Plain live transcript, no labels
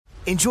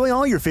Enjoy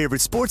all your favorite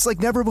sports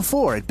like never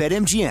before at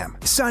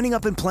BetMGM. Signing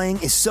up and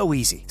playing is so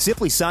easy.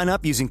 Simply sign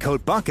up using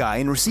code Buckeye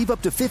and receive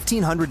up to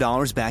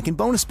 $1,500 back in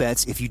bonus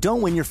bets if you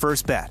don't win your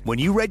first bet. When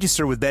you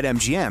register with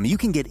BetMGM, you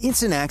can get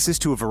instant access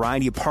to a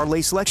variety of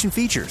parlay selection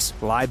features,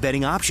 live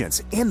betting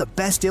options, and the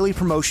best daily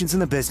promotions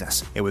in the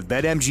business. And with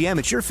BetMGM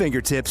at your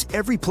fingertips,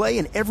 every play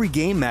and every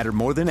game matter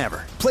more than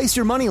ever. Place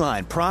your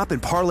moneyline, prop,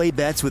 and parlay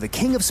bets with the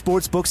king of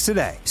sportsbooks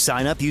today.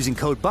 Sign up using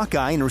code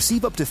Buckeye and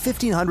receive up to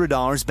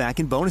 $1,500 back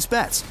in bonus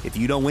bets if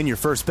you don't win your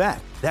first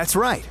bet. That's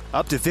right,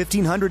 up to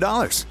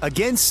 $1,500.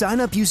 Again, sign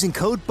up using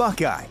code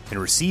Buckeye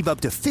and receive up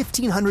to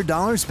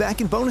 $1,500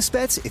 back in bonus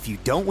bets if you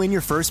don't win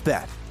your first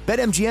bet.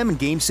 BetMGM and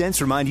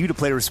GameSense remind you to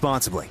play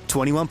responsibly.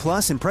 21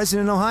 plus and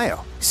present in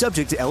Ohio.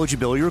 Subject to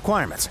eligibility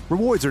requirements.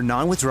 Rewards are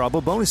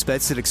non-withdrawable bonus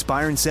bets that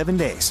expire in 7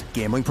 days.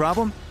 Gambling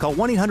problem? Call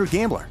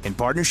 1-800-GAMBLER in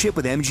partnership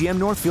with MGM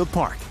Northfield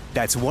Park.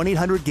 That's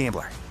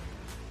 1-800-GAMBLER.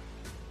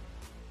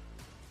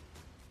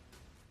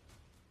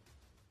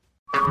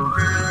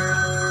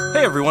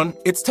 Hey everyone,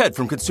 it's Ted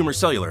from Consumer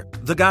Cellular,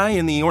 the guy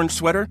in the orange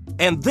sweater,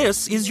 and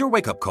this is your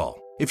wake-up call.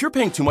 If you're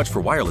paying too much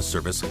for wireless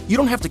service, you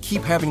don't have to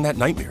keep having that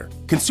nightmare.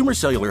 Consumer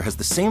Cellular has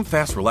the same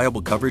fast,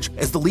 reliable coverage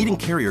as the leading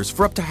carriers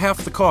for up to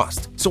half the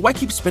cost. So why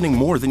keep spending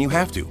more than you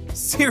have to?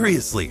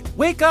 Seriously,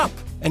 wake up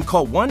and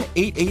call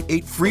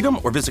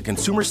 1-888-FREEDOM or visit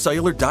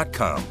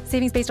consumercellular.com.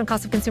 Savings based on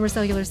cost of Consumer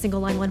Cellular single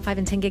line 1, 5,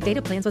 and 10 gig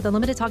data plans with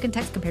unlimited talk and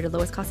text compared to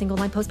lowest cost single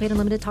line postpaid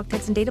unlimited talk,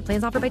 text, and data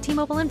plans offered by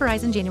T-Mobile and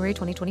Verizon January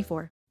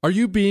 2024. Are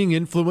you being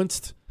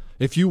influenced?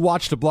 If you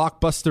watched a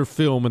blockbuster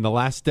film in the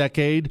last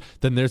decade,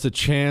 then there's a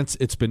chance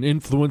it's been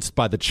influenced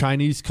by the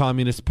Chinese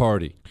Communist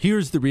Party.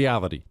 Here's the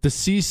reality. The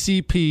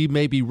CCP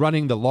may be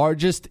running the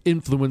largest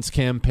influence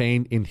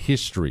campaign in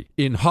history.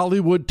 In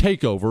Hollywood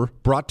Takeover,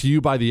 brought to you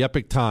by the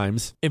Epoch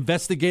Times,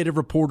 investigative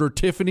reporter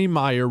Tiffany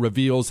Meyer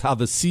reveals how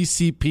the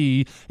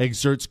CCP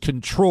exerts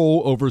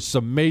control over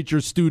some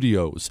major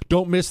studios.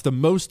 Don't miss the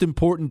most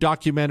important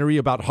documentary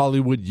about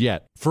Hollywood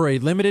yet. For a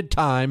limited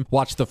time,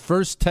 watch the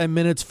first 10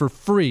 minutes for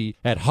free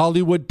at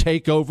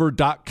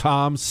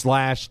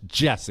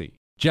HollywoodTakeover.com/Jesse.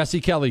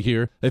 Jesse Kelly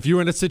here. If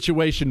you're in a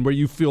situation where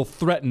you feel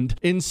threatened,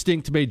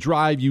 instinct may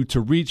drive you to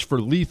reach for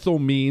lethal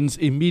means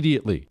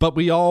immediately. But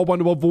we all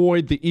want to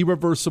avoid the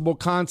irreversible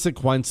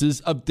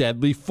consequences of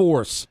deadly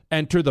force.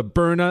 Enter the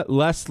Byrna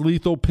Less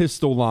Lethal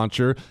Pistol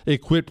Launcher,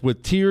 equipped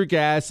with tear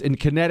gas and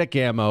kinetic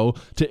ammo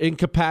to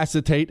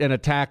incapacitate an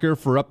attacker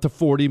for up to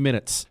 40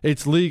 minutes.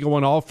 It's legal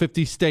in all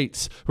 50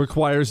 states,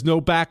 requires no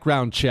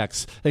background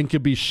checks, and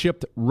can be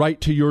shipped right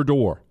to your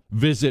door.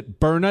 Visit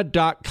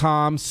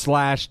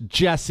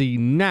Byrna.com/Jesse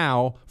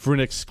now for an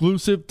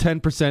exclusive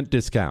 10%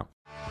 discount.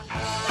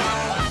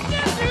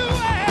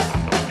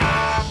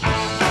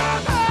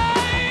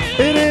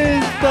 It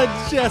is the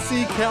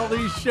Jesse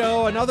Kelly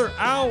Show, another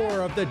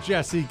hour of the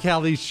Jesse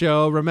Kelly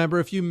Show. Remember,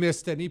 if you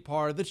missed any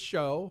part of the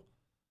show,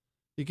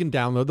 you can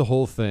download the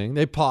whole thing.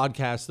 They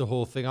podcast the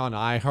whole thing on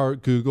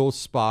iHeart, Google,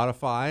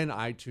 Spotify, and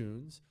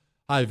iTunes.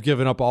 I've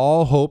given up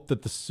all hope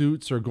that the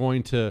suits are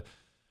going to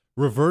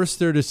reverse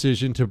their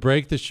decision to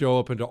break the show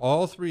up into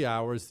all 3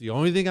 hours. The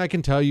only thing I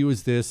can tell you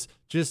is this: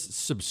 just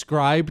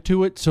subscribe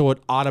to it so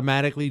it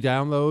automatically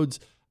downloads.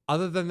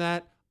 Other than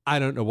that, I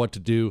don't know what to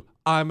do.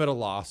 I'm at a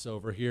loss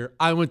over here.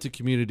 I went to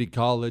community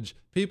college.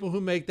 People who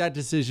make that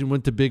decision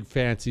went to big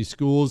fancy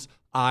schools.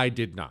 I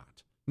did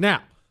not.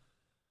 Now,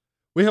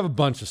 we have a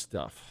bunch of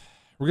stuff.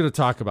 We're going to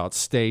talk about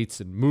states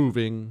and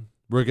moving.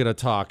 We're going to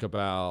talk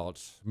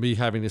about me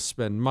having to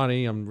spend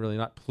money. I'm really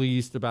not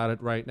pleased about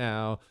it right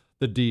now.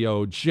 The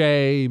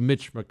DOJ,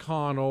 Mitch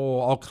McConnell,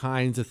 all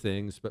kinds of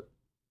things. But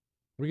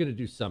we're going to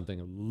do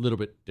something a little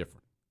bit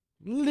different.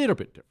 We're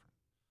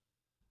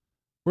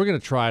going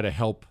to try to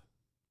help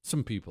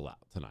some people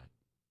out tonight,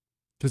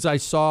 because I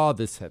saw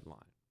this headline.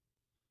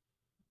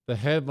 The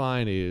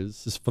headline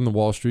is from the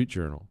Wall Street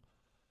Journal.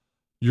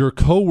 Your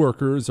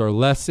coworkers are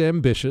less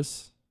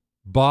ambitious.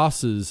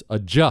 Bosses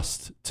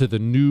adjust to the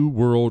new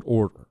world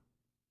order.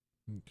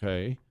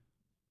 Okay.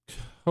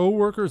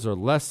 Coworkers are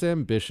less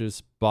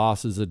ambitious.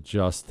 Bosses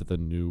adjust to the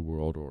new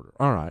world order.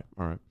 All right.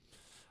 I'm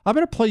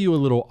going to play you a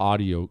little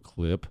audio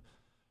clip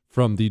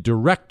from the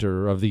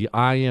director of the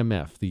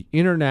IMF, the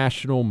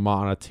International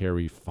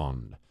Monetary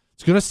Fund.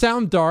 It's going to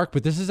sound dark,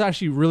 but this is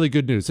actually really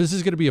good news. This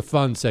is going to be a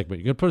fun segment.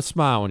 You're going to put a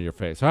smile on your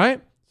face, all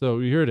right? So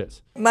here it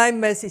is. My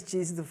message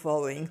is the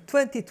following.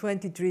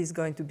 2023 is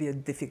going to be a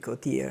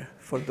difficult year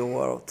for the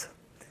world.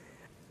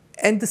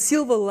 And the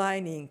silver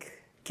lining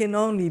can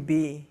only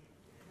be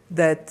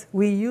that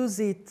we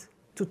use it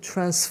to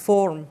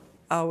transform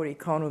our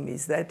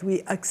economies, that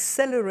we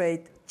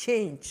accelerate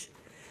change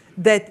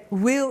that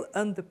will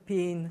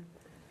underpin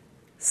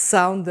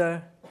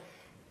sounder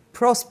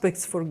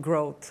prospects for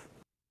growth.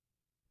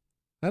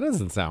 That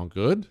doesn't sound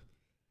good.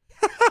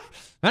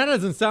 That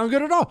doesn't sound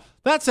good at all.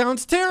 That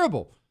sounds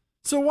terrible.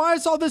 So why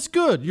is all this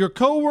good? Your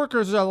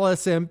coworkers are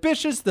less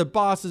ambitious. The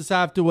bosses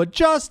have to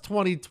adjust.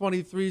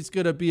 2023 is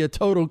going to be a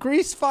total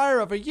grease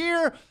fire of a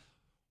year.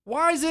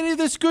 Why is any of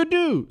this good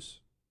news?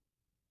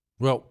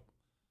 Well,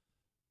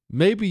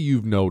 maybe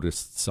you've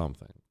noticed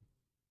something.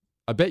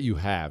 I bet you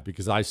have,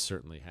 because I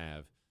certainly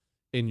have,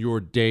 in your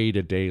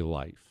day-to-day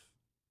life.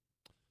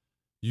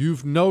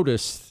 You've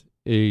noticed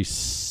a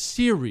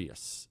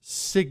serious,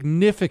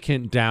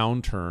 significant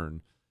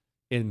downturn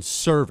in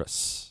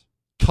service,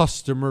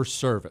 customer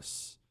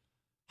service,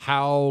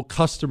 how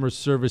customer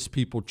service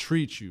people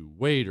treat you,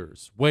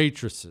 waiters,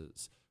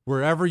 waitresses,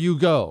 wherever you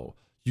go.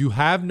 You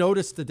have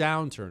noticed the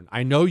downturn.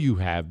 I know you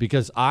have,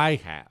 because I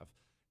have.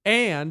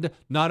 And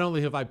not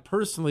only have I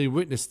personally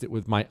witnessed it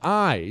with my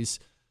eyes,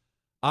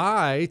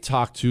 I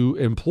talk to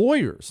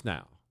employers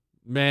now,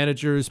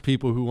 managers,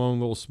 people who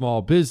own little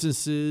small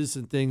businesses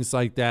and things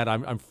like that.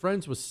 I'm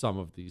friends with some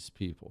of these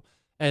people,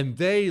 and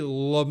they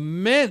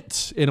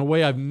lament in a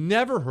way I've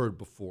never heard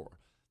before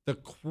the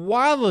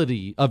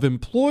quality of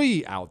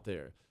employee out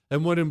there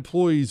and what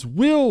employees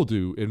will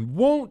do and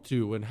won't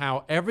do and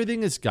how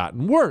everything has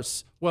gotten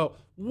worse. Well,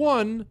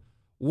 one,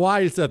 why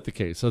is that the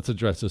case? Let's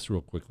address this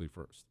real quickly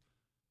first.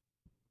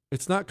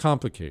 It's not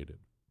complicated.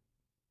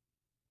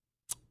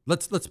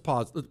 Let's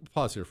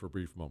pause here for a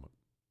brief moment.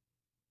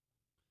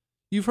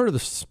 You've heard of the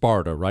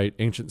Sparta, right?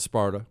 Ancient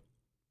Sparta.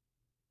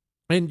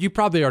 And you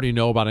probably already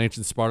know about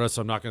ancient Sparta,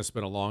 so I'm not going to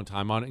spend a long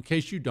time on it. In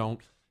case you don't,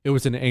 it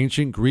was an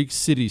ancient Greek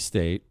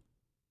city-state,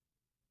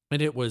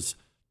 and it was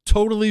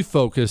totally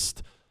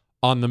focused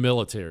on the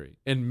military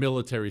and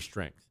military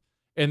strength.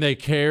 And they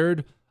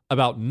cared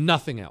about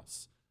nothing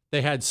else.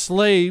 They had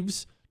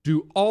slaves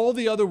do all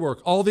the other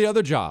work, all the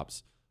other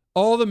jobs.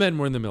 All the men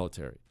were in the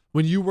military.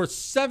 When you were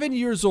 7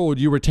 years old,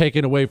 you were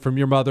taken away from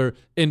your mother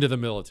into the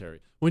military.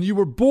 When you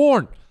were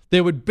born,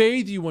 they would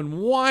bathe you in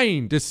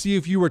wine to see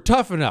if you were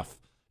tough enough.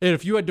 And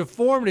if you had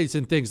deformities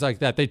and things like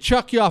that, they'd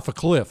chuck you off a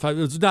cliff. It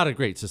was not a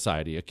great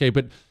society, okay?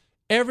 But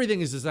everything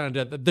is designed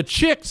to that. The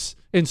chicks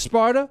in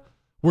Sparta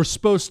were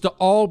supposed to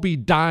all be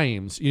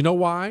dimes. You know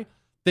why?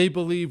 They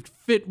believed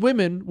fit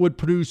women would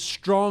produce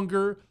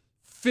stronger,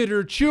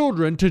 fitter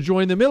children to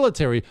join the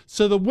military.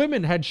 So the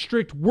women had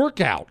strict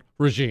workout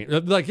regime.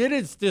 Like, it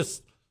is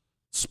this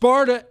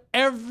Sparta,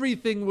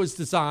 everything was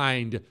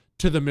designed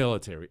to the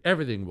military.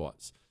 Everything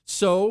was.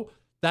 So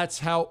that's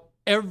how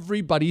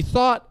everybody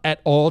thought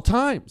at all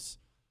times.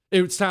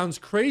 It sounds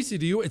crazy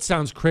to you. It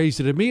sounds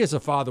crazy to me as a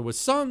father with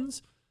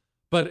sons,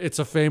 but it's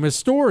a famous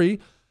story.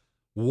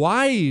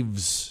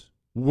 Wives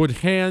would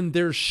hand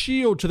their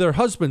shield to their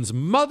husbands.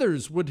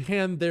 Mothers would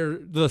hand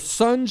the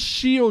son's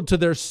shield to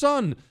their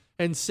son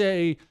and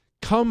say,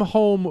 come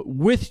home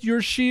with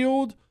your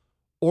shield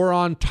or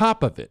on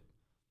top of it.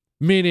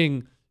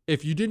 Meaning,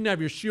 if you didn't have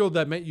your shield,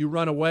 that meant you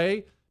run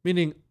away.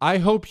 Meaning, I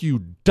hope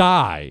you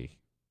die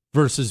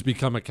versus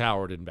become a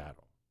coward in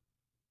battle.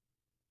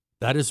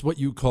 That is what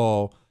you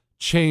call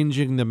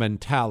changing the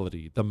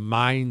mentality, the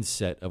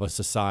mindset of a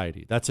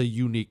society. That's a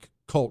unique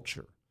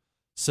culture.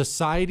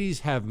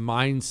 Societies have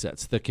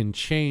mindsets that can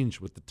change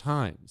with the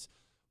times.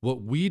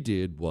 What we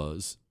did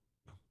was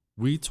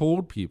we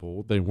told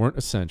people they weren't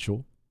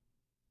essential.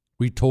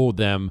 We told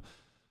them,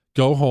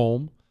 go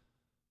home.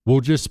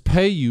 We'll just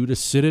pay you to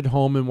sit at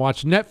home and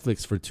watch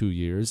Netflix for 2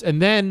 years.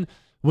 And then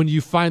when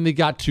you finally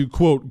got to,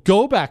 quote,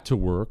 go back to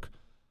work,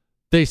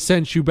 they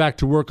sent you back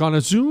to work on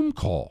a Zoom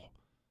call.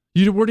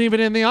 You weren't even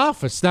in the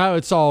office. Now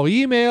it's all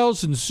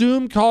emails and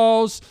Zoom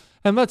calls.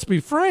 And let's be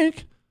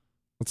frank,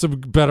 it's a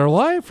better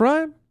life,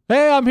 right?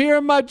 Hey, I'm here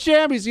in my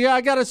jammies. Yeah,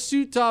 I got a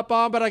suit top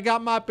on, but I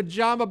got my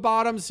pajama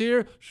bottoms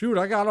here. Shoot,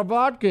 I got a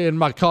vodka in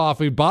my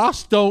coffee.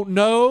 Boss don't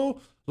know.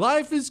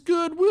 Life is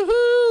good.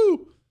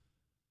 Woohoo!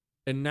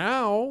 And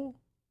now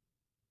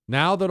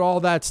that all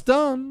that's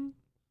done,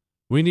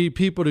 we need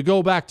people to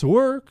go back to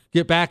work,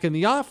 get back in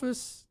the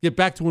office, get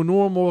back to a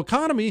normal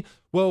economy.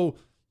 Well,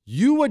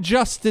 you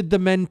adjusted the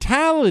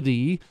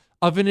mentality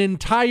of an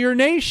entire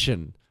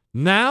nation.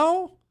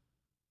 Now,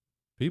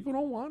 people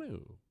don't want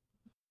to.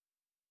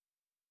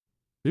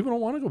 People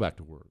don't want to go back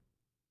to work.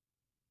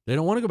 They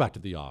don't want to go back to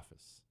the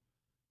office.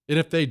 And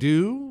if they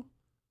do,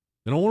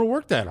 they don't want to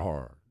work that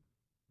hard.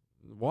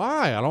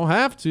 Why? I don't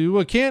have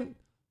to. Can't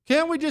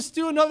we just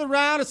do another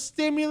round of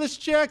stimulus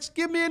checks?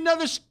 Give me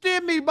another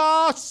stimmy,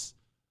 boss.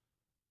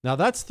 Now,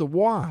 that's the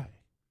why.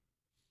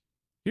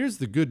 Here's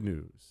the good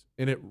news,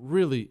 and it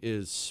really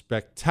is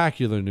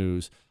spectacular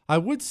news. I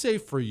would say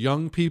for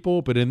young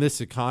people, but in this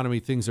economy,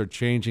 things are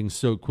changing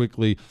so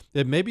quickly,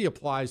 it maybe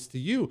applies to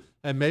you,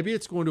 and maybe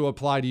it's going to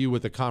apply to you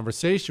with the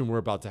conversation we're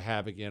about to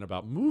have again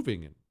about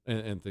moving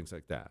and things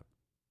like that.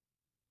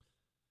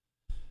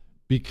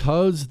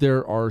 Because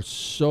there are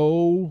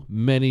so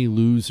many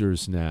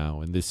losers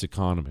now in this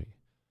economy,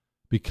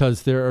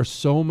 because there are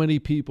so many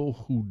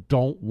people who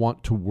don't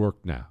want to work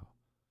now.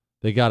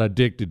 They got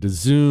addicted to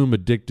Zoom,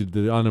 addicted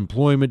to the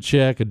unemployment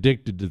check,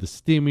 addicted to the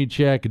stimmy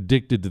check,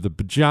 addicted to the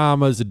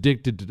pajamas,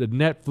 addicted to the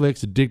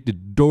Netflix,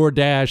 addicted to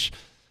DoorDash,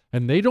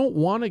 and they don't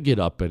want to get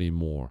up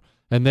anymore.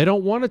 And they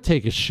don't want to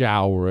take a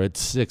shower at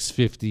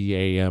 6:50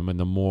 a.m. in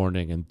the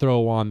morning and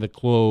throw on the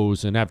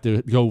clothes and have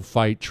to go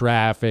fight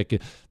traffic.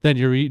 Then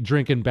you're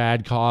drinking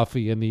bad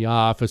coffee in the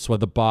office while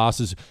the boss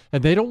is,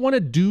 and they don't want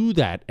to do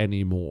that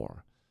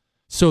anymore.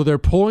 So they're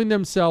pulling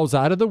themselves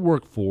out of the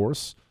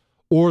workforce,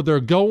 or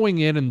they're going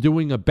in and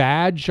doing a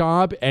bad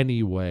job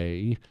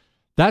anyway,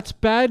 that's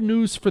bad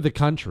news for the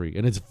country.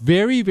 And it's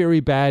very, very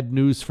bad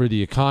news for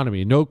the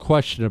economy. No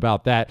question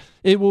about that.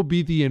 It will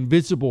be the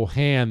invisible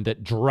hand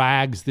that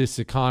drags this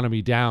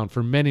economy down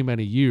for many,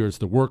 many years.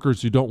 The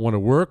workers who don't want to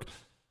work.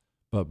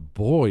 But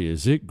boy,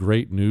 is it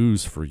great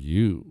news for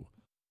you.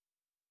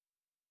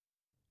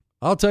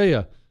 I'll tell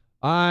you,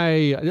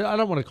 I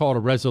don't want to call it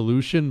a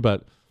resolution,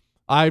 but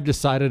I've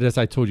decided, as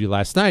I told you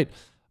last night,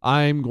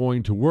 I'm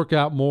going to work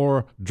out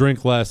more,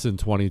 drink less in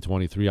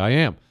 2023. I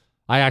am.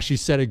 I actually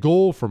set a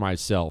goal for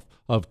myself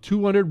of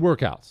 200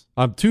 workouts.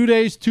 I'm 2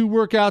 days, 2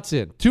 workouts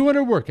in.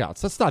 200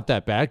 workouts. That's not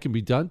that bad. It can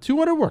be done.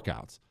 200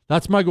 workouts.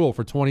 That's my goal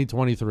for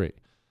 2023.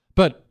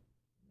 But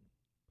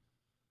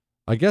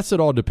I guess it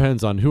all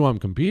depends on who I'm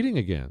competing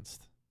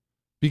against.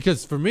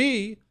 Because for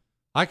me,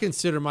 I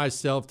consider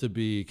myself to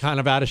be kind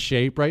of out of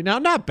shape right now.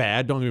 Not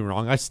bad, don't get me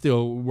wrong. I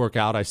still work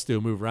out. I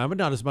still move around, but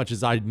not as much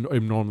as I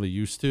am normally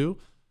used to.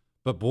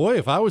 But boy,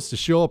 if I was to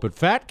show up at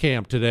Fat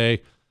Camp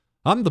today,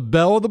 I'm the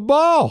belle of the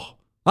ball.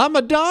 I'm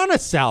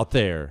Adonis out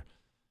there.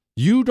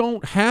 You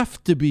don't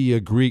have to be a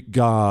Greek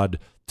god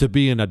to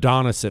be an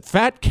Adonis at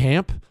Fat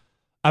Camp.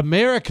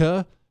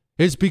 America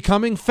is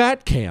becoming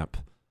Fat Camp.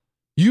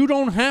 You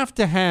don't have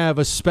to have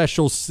a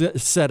special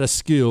set of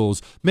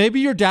skills.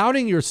 Maybe you're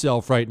doubting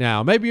yourself right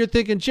now. Maybe you're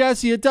thinking,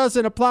 Jesse, it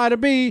doesn't apply to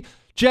me.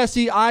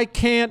 Jesse, I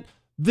can't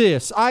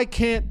this. I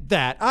can't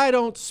that. I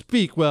don't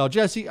speak well.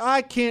 Jesse,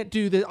 I can't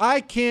do this.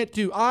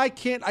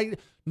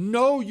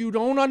 No, you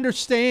don't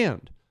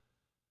understand.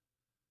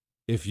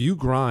 If you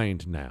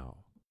grind now,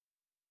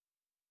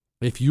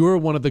 if you're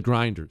one of the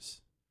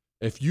grinders,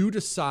 if you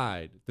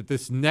decide that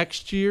this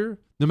next year,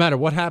 no matter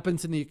what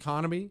happens in the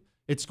economy,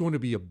 it's going to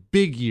be a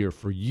big year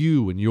for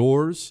you and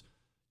yours,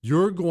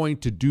 you're going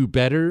to do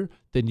better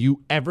than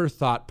you ever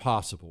thought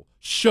possible.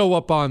 Show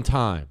up on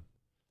time.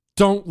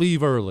 Don't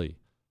leave early.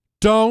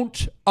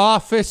 Don't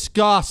office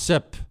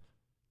gossip.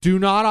 Do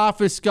not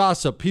office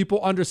gossip. People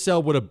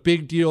undersell what a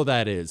big deal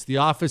that is. The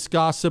office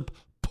gossip,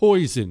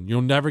 poison.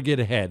 You'll never get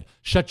ahead.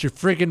 Shut your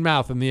friggin'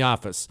 mouth in the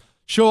office.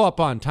 Show up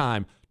on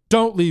time.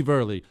 Don't leave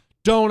early.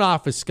 Don't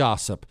office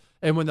gossip.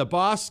 And when the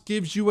boss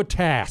gives you a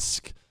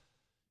task,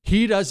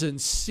 he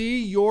doesn't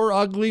see your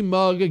ugly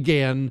mug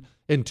again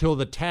until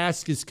the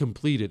task is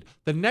completed.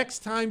 The next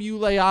time you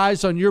lay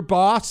eyes on your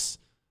boss,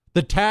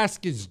 the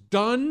task is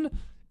done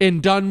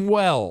and done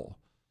well.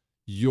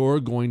 You're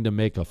going to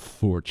make a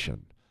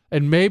fortune.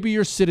 And maybe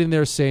you're sitting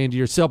there saying to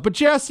yourself, but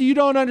Jesse, you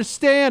don't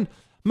understand.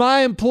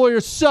 My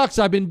employer sucks.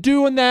 I've been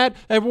doing that.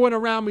 Everyone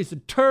around me is a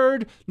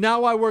turd.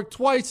 Now I work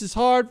twice as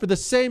hard for the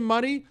same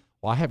money.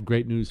 Well, I have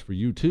great news for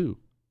you too.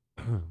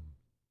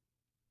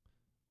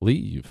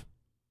 Leave.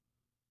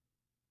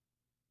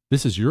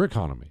 This is your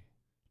economy.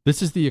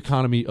 This is the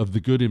economy of the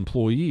good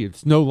employee.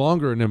 It's no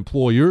longer an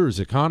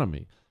employer's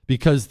economy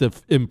because the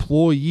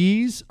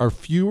employees are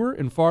fewer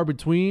and far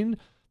between.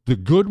 The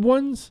good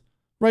ones,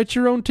 write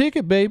your own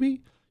ticket,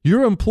 baby.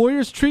 Your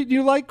employer's treating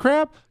you like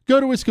crap?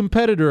 Go to his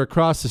competitor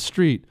across the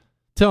street.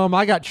 Tell him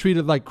I got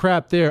treated like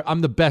crap there.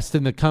 I'm the best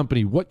in the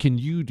company. What can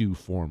you do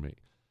for me?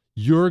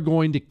 You're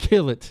going to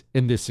kill it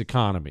in this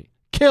economy.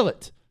 Kill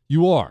it.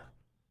 You are.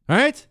 All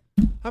right?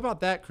 How about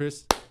that,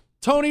 Chris?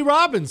 Tony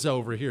Robbins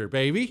over here,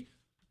 baby.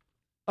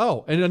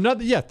 Oh, and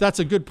another, that's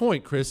a good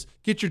point, Chris.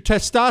 Get your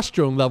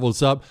testosterone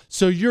levels up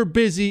so you're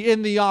busy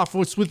in the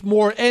office with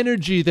more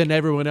energy than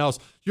everyone else.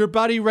 Your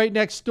buddy right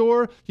next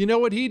door, you know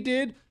what he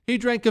did? He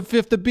drank a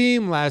fifth of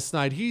Beam last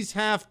night. He's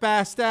half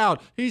passed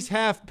out. He's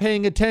half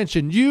paying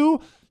attention.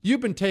 You've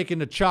been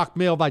taking a Chalk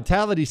Male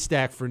Vitality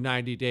Stack for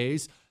 90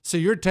 days, so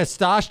your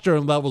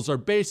testosterone levels are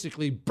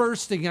basically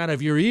bursting out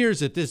of your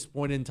ears at this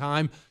point in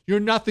time.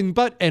 You're nothing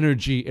but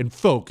energy and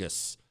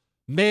focus.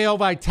 Male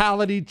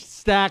Vitality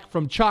Stack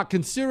from Chalk.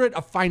 Consider it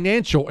a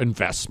financial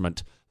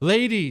investment.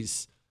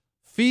 Ladies,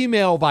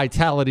 Female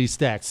Vitality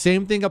Stack.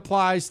 Same thing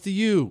applies to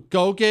you.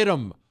 Go get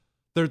them.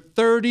 They're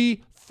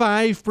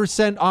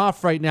 35%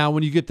 off right now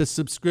when you get the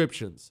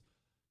subscriptions.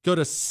 Go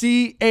to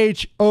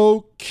CHOQ.com.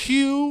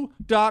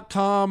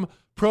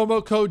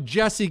 Promo code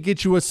Jesse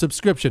gets you a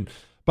subscription.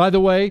 By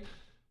the way,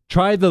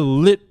 try the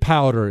Lit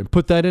Powder and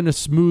put that in a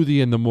smoothie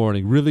in the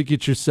morning. Really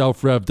get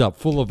yourself revved up.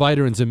 Full of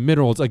vitamins and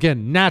minerals.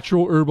 Again,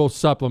 natural herbal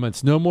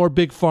supplements. No more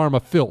big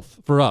pharma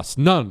filth for us.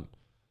 None.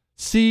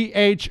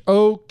 CHOQ.com.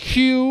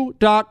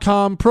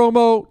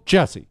 Promo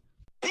Jesse.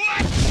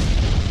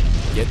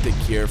 Get the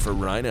cure for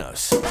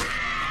rhinos.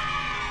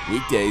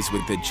 Weekdays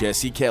with the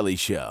Jesse Kelly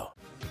Show.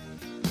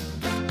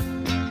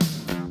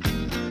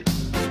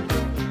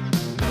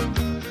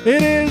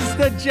 It is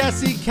the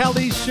Jesse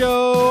Kelly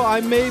Show.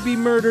 I may be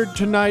murdered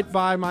tonight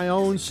by my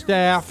own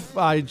staff.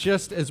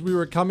 As we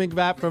were coming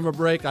back from a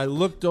break, I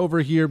looked over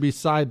here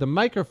beside the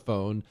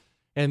microphone,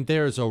 and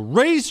there's a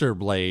razor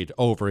blade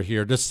over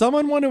here. Does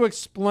someone want to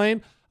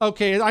explain?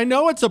 Okay, I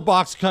know it's a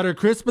box cutter,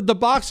 Chris, but the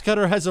box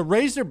cutter has a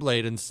razor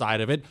blade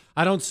inside of it.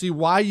 I don't see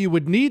why you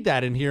would need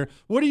that in here.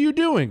 What are you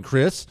doing,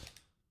 Chris?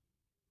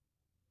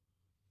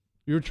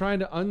 You were trying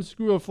to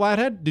unscrew a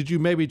flathead? Did you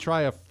maybe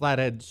try a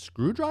flathead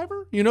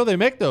screwdriver? You know they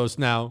make those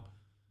now.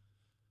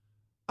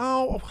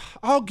 Oh,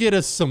 I'll get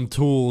us some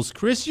tools,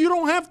 Chris. You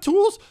don't have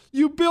tools?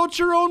 You built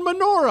your own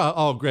menorah.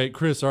 Oh, great.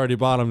 Chris already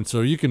bought them,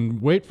 so you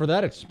can wait for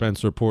that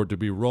expense report to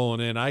be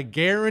rolling in. I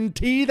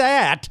guarantee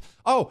that.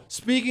 Oh,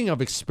 speaking of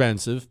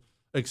expenses,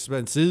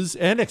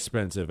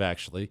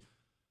 actually.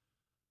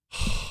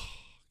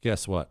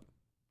 Guess what?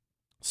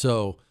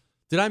 So,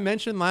 did I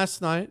mention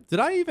last night? Did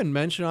I even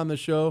mention on the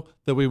show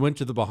that we went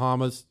to the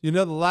Bahamas? You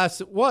know,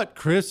 what,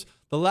 Chris?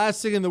 The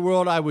last thing in the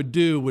world I would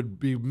do would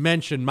be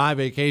mention my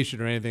vacation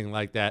or anything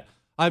like that.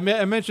 I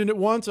mentioned it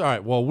once. All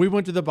right, well, we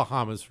went to the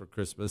Bahamas for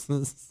Christmas.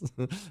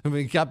 And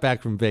we got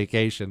back from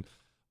vacation.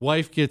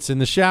 Wife gets in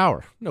the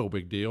shower. No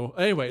big deal.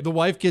 Anyway, the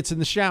wife gets in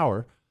the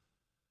shower,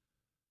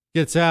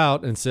 gets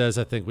out, and says,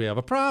 I think we have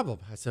a problem.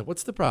 I said,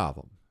 what's the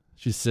problem?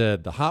 She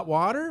said, the hot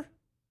water,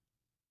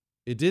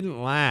 it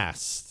didn't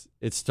last.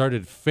 It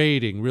started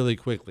fading really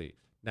quickly.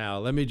 Now,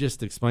 let me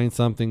just explain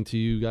something to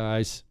you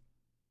guys.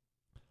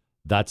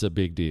 That's a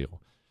big deal.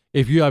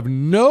 If you have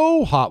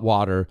no hot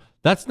water,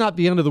 that's not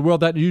the end of the world.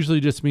 That usually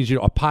just means,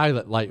 a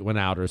pilot light went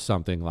out or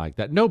something like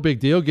that. No big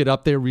deal. Get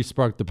up there,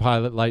 respark the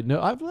pilot light. No,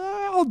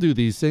 I'll do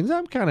these things.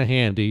 I'm kind of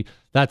handy.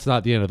 That's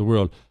not the end of the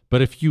world.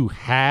 But if you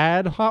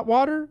had hot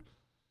water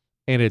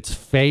and it's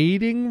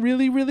fading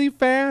really, really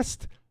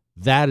fast,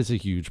 that is a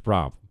huge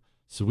problem.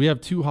 So we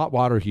have 2 hot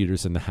water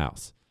heaters in the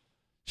house.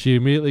 She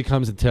immediately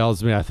comes and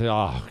tells me, I think,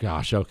 oh,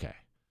 gosh, okay.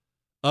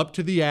 Up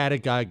to the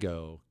attic I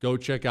go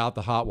check out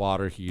the hot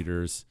water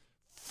heaters.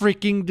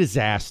 Freaking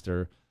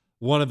disaster.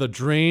 One of the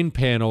drain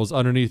panels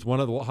underneath one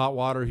of the hot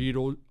water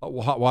heaters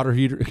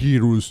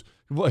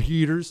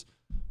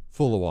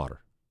full of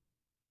water.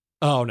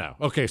 Oh, no.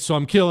 Okay, so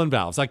I'm killing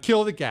valves. I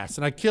kill the gas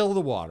and I kill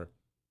the water.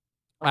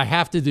 I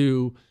have to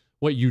do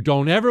what you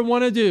don't ever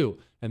want to do.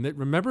 And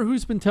remember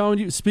who's been telling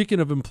you, speaking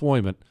of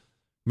employment,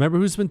 remember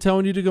who's been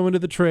telling you to go into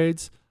the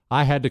trades?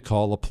 I had to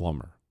call a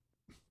plumber.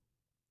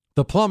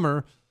 The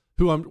plumber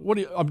who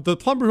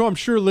I'm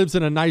sure lives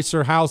in a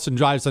nicer house and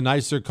drives a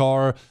nicer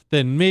car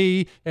than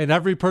me and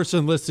every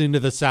person listening to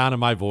the sound of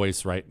my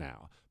voice right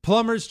now.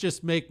 Plumbers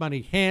just make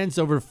money hands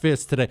over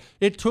fist today.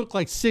 It took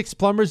like 6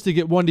 plumbers to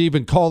get one to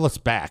even call us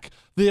back.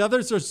 The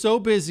others are so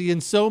busy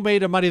and so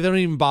made of money, they don't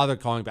even bother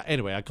calling back.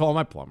 Anyway, I call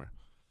my plumber.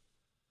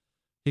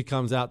 He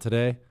comes out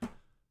today.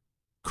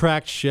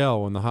 Cracked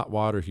shell on the hot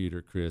water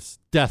heater, Chris.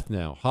 Death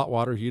knell. Hot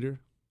water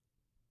heater.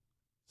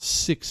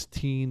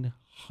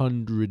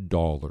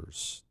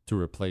 $1,600 to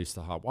replace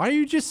the hot. Why are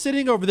you just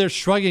sitting over there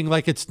shrugging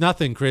like it's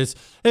nothing, Chris?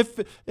 If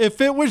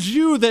it was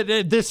you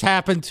that this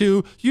happened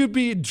to, you'd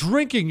be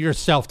drinking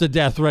yourself to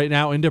death right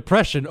now in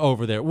depression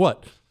over there.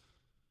 What?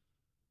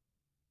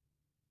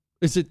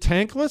 Is it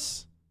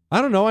tankless?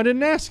 I don't know. I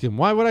didn't ask him.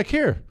 Why would I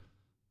care?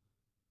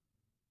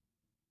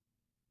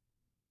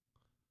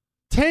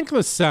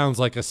 Tankless sounds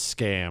like a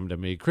scam to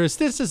me, Chris.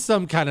 This is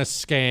some kind of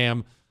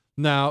scam.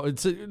 No,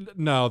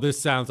 this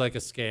sounds like a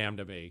scam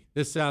to me.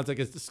 This sounds like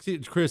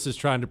Chris is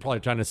trying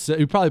to sell.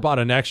 He probably bought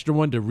an extra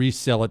one to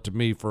resell it to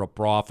me for a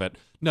profit.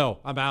 No,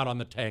 I'm out on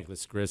the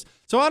tankless, Chris.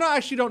 So I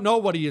actually don't know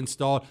what he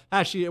installed.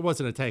 Actually, it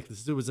wasn't a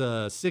tankless. It was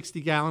a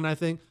 60-gallon, I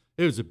think.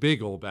 It was a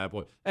big old bad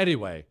boy.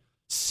 Anyway,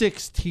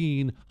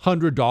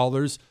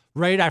 $1,600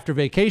 right after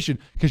vacation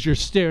because you're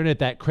staring at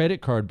that credit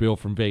card bill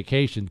from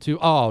vacation too.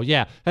 Oh,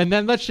 yeah. And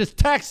then let's just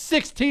tax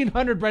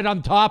 $1,600 right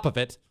on top of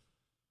it.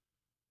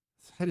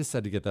 I just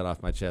had to get that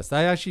off my chest.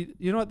 I actually,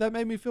 you know what? That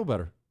made me feel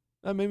better.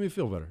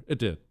 It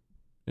did.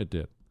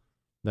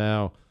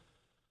 Now,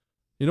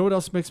 you know what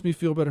else makes me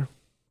feel better?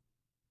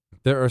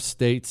 There are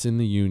states in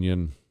the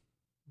union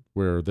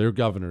where their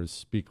governors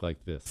speak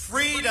like this.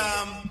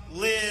 Freedom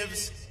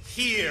lives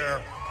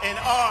here in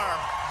our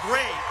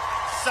great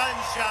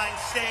sunshine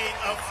state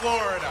of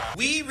Florida.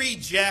 We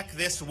reject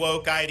this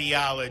woke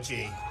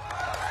ideology.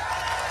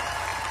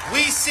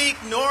 We seek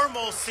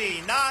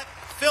normalcy, not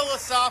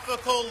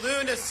philosophical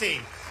lunacy.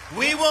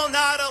 We will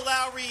not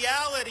allow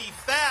reality,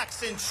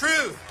 facts, and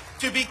truth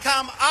to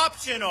become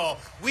optional.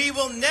 We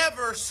will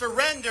never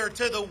surrender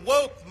to the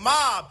woke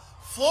mob.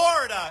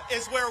 Florida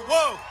is where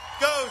woke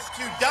goes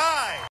to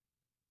die.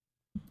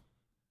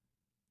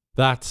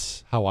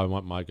 That's how I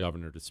want my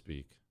governor to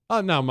speak.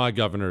 Now, my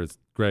governor is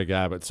Greg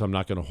Abbott, so I'm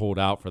not going to hold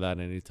out for that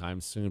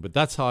anytime soon, but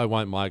that's how I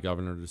want my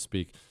governor to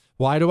speak.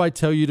 Why do I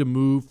tell you to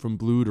move from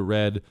blue to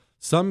red?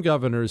 Some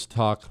governors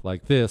talk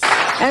like this.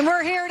 And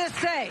we're here to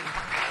say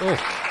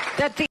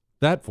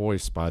that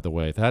voice, by the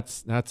way,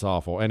 that's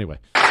awful. Anyway.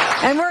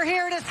 And we're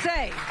here to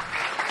say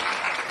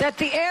that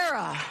the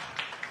era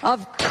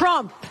of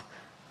Trump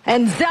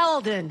and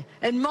Zeldin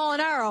and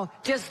Molinaro,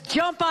 just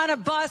jump on a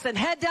bus and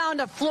head down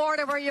to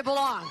Florida where you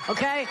belong,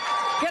 okay?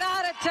 Get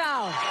out of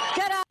town.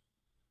 Get out.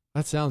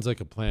 That sounds like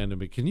a plan to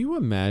me. Can you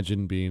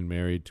imagine being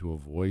married to a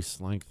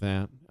voice like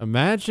that?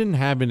 Imagine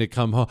having to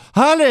come home.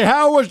 Honey,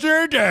 how was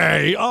your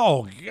day?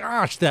 Oh,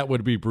 gosh, that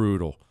would be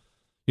brutal.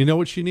 You know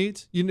what she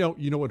needs? You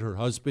know what her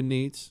husband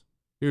needs?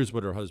 Here's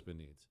what her husband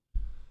needs.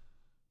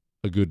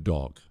 A good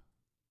dog.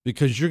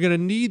 Because you're going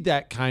to need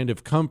that kind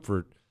of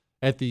comfort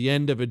at the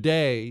end of a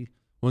day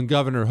when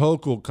Governor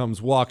Hochul comes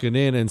walking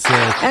in and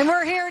says, and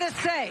we're here to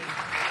say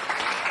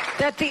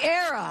that the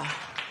era.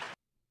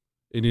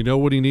 And you know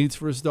what he needs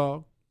for his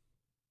dog?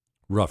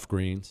 Rough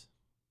Greens.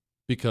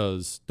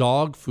 Because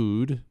dog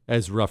food,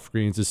 as Rough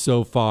Greens is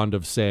so fond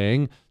of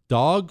saying,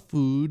 dog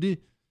food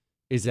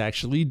is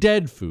actually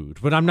dead food.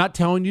 But I'm not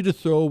telling you to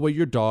throw away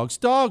your dog's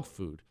dog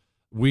food.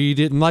 We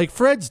didn't like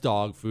Fred's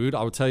dog food.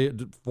 I will tell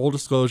you, full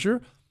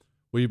disclosure,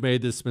 we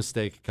made this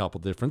mistake a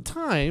couple different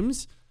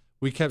times.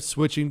 We kept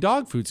switching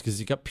dog foods because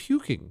he kept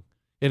puking.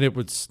 And it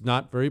was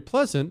not very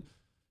pleasant.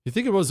 You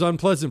think it was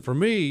unpleasant for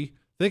me.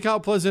 Think how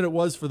pleasant it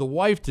was for the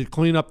wife to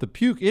clean up the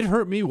puke. It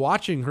hurt me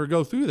watching her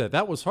go through that.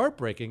 That was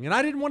heartbreaking. And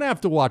I didn't want to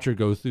have to watch her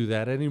go through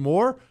that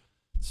anymore.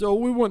 So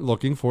we went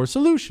looking for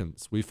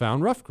solutions. We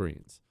found Rough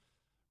Greens.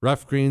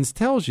 Rough Greens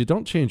tells you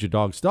don't change your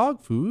dog's dog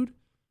food.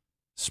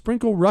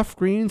 Sprinkle Rough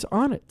Greens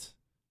on it.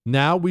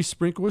 Now we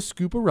sprinkle a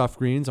scoop of Rough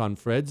Greens on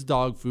Fred's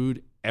dog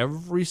food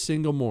every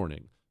single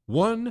morning.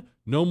 1,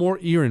 no more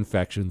ear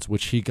infections,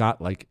 which he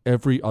got like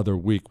every other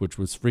week, which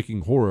was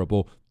freaking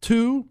horrible.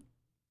 2,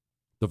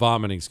 the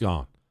vomiting's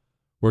gone.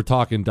 We're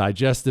talking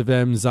digestive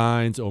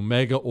enzymes,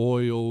 omega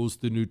oils,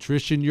 the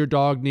nutrition your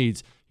dog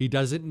needs. He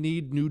doesn't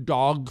need new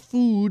dog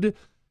food.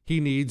 He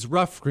needs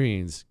Rough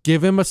Greens.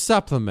 Give him a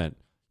supplement.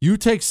 You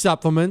take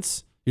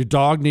supplements. Your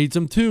dog needs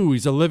them too.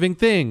 He's a living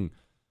thing.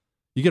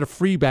 You get a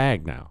free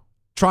bag now.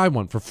 Try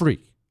one for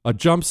free. A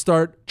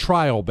Jumpstart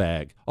trial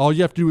bag. All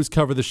you have to do is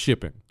cover the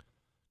shipping.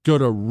 Go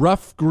to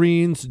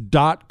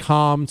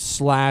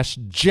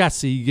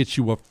roughgreens.com/Jesse. Get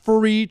you a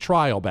free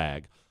trial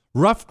bag.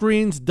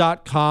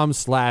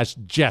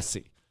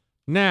 roughgreens.com/Jesse.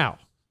 Now,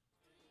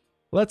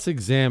 let's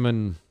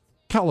examine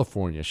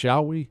California,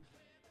 shall we?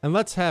 And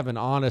let's have an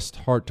honest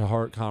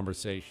heart-to-heart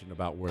conversation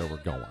about where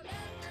we're going.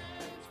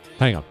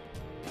 Hang on.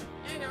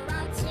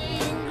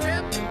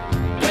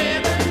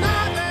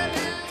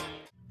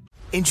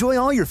 Enjoy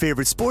all your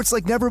favorite sports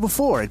like never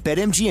before at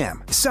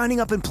BetMGM. Signing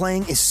up and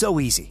playing is so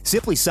easy.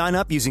 Simply sign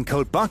up using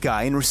code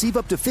Buckeye and receive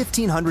up to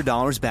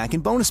 $1,500 back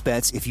in bonus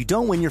bets if you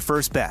don't win your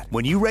first bet.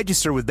 When you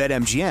register with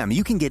BetMGM,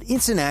 you can get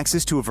instant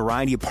access to a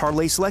variety of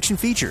parlay selection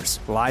features,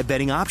 live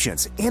betting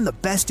options, and the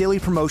best daily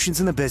promotions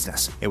in the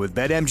business. And with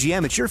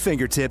BetMGM at your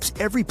fingertips,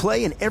 every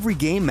play and every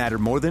game matter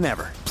more than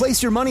ever.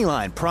 Place your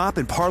moneyline, prop,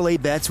 and parlay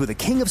bets with the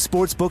king of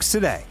sportsbooks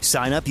today.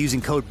 Sign up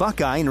using code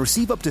Buckeye and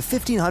receive up to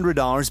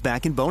 $1,500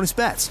 back in bonus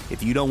bets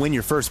if you don't win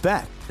your first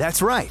bet.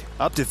 That's right,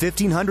 up to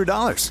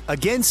 $1,500.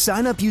 Again,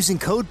 sign up using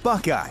code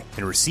Buckeye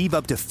and receive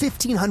up to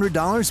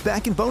 $1,500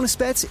 back in bonus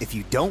bets if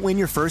you don't win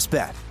your first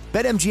bet.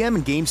 BetMGM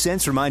and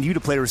GameSense remind you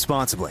to play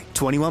responsibly.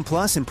 21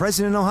 plus and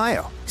present in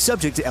Ohio.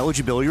 Subject to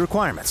eligibility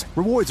requirements.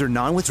 Rewards are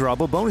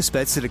non-withdrawable bonus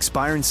bets that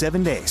expire in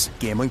 7 days.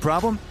 Gambling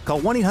problem?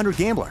 Call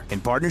 1-800-GAMBLER in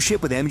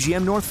partnership with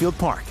MGM Northfield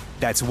Park.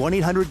 That's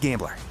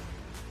 1-800-GAMBLER.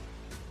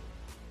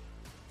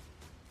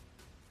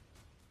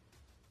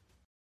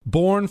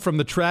 Born from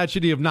the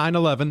tragedy of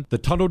 9/11, the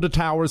Tunnel to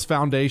Towers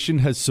Foundation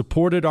has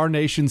supported our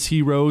nation's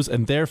heroes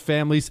and their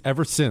families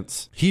ever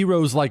since.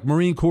 Heroes like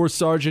Marine Corps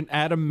Sergeant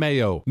Adam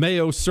Mayo.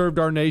 Mayo served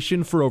our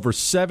nation for over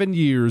 7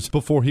 years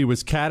before he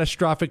was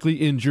catastrophically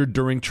injured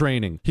during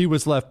training. He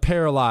was left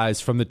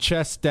paralyzed from the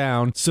chest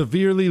down,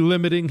 severely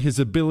limiting his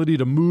ability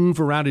to move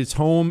around his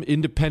home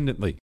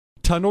independently.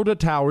 Tunnel to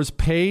Towers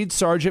paid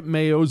Sergeant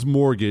Mayo's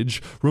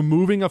mortgage,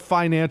 removing a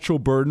financial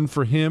burden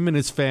for him and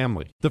his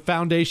family. The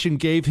foundation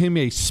gave him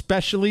a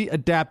specially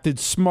adapted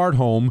smart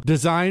home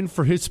designed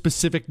for his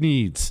specific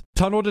needs.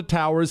 Tunnel to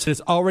Towers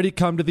has already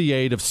come to the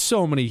aid of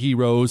so many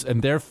heroes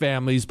and their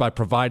families by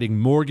providing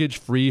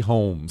mortgage-free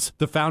homes.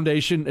 The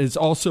foundation is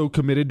also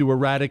committed to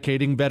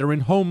eradicating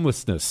veteran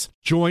homelessness.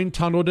 Join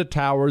Tunnel to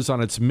Towers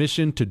on its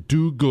mission to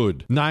do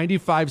good.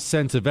 95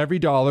 cents of every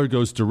dollar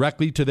goes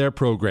directly to their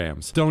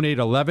programs. Donate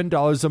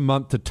 $11 a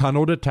month to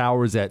Tunnel to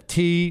Towers at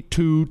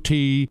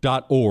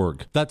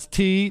T2T.org. That's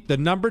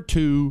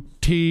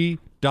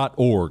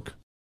T2T.org.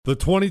 The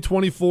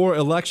 2024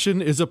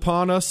 election is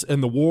upon us,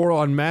 and the war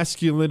on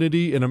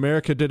masculinity in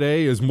America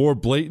today is more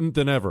blatant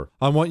than ever.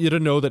 I want you to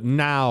know that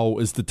now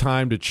is the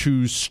time to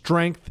choose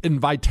strength and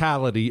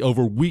vitality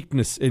over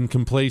weakness and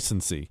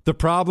complacency. The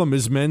problem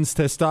is men's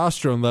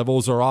testosterone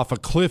levels are off a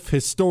cliff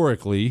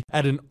historically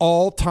at an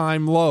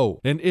all-time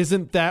low. And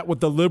isn't that what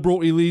the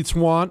liberal elites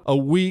want? A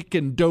weak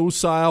and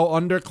docile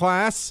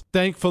underclass?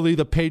 Thankfully,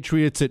 the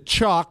patriots at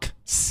CHOQ,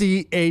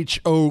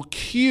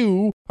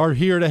 CHOQ, are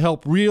here to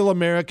help real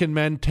American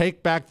men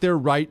take back their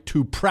right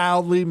to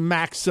proudly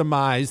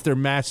maximize their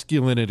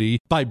masculinity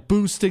by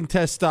boosting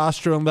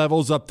testosterone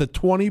levels up to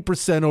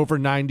 20% over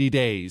 90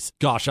 days.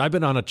 Gosh, I've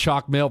been on a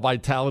CHOQ Male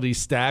Vitality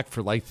stack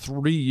for like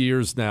 3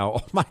 years now.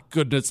 Oh my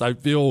goodness, I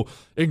feel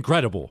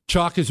incredible.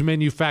 CHOQ is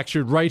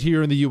manufactured right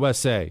here in the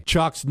USA.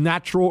 CHOQ's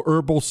natural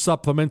herbal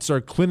supplements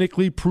are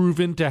clinically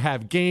proven to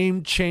have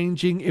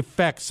game-changing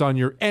effects on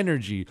your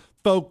energy,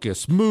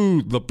 focus,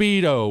 mood,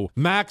 libido.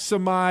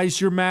 Maximize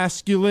your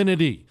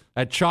masculinity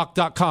at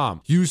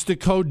CHOQ.com. Use the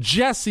code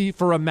Jesse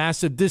for a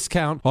massive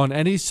discount on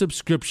any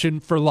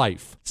subscription for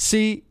life.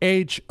 CHOQ.com,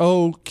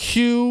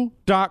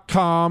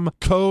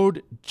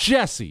 code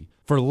Jesse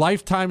for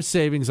lifetime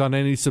savings on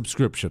any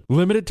subscription.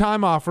 Limited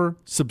time offer.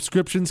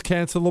 Subscriptions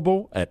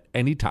cancelable at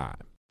any time.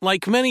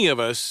 Like many of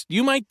us,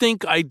 you might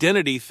think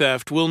identity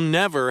theft will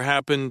never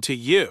happen to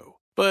you.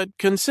 But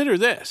consider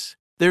this.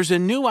 There's a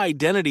new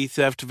identity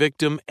theft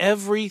victim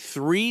every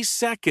 3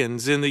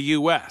 seconds in the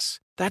U.S.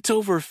 That's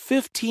over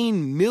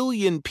 15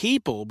 million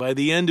people by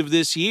the end of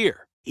this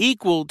year,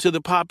 equal to the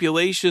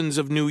populations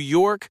of New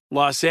York,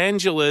 Los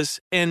Angeles,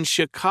 and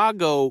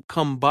Chicago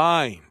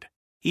combined.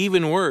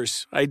 Even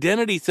worse,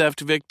 identity theft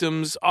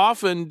victims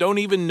often don't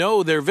even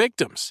know they're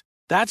victims.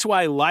 That's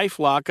why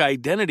LifeLock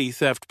Identity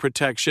Theft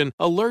Protection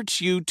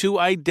alerts you to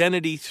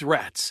identity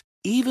threats,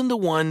 even the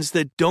ones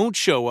that don't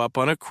show up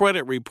on a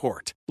credit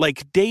report,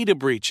 like data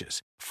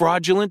breaches,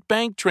 fraudulent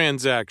bank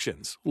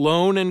transactions,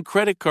 loan and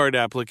credit card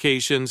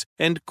applications,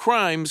 and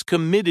crimes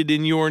committed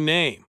in your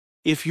name.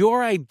 If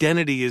your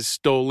identity is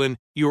stolen,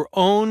 your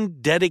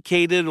own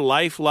dedicated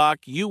LifeLock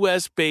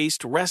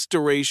U.S.-based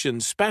restoration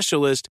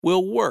specialist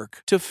will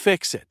work to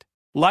fix it.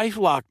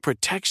 LifeLock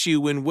protects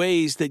you in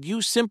ways that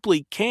you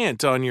simply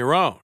can't on your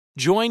own.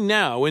 Join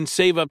now and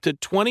save up to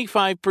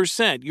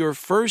 25% your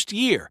first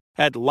year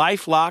at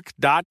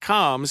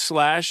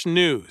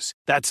LifeLock.com/news.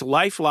 That's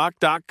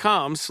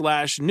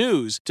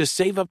LifeLock.com/news to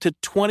save up to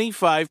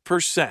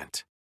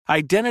 25%.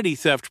 Identity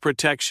theft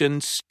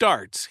protection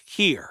starts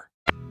here.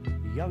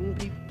 Young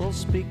people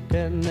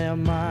speaking their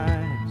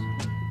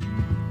minds.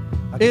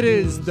 It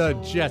is the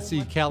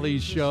Jesse Kelly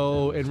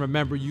Show. And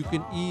remember, you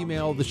can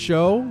email the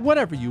show,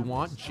 whatever you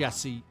want,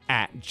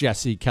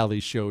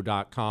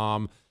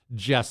 Jesse@JesseKellyShow.com.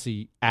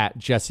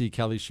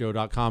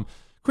 Jesse@JesseKellyShow.com.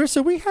 Chris,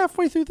 are we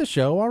halfway through the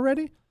show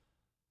already?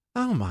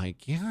 Oh my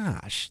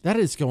gosh, that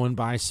is going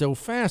by so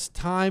fast.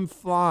 Time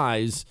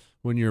flies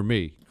when you're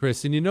me.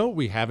 Chris, and you know what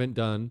we haven't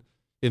done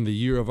in the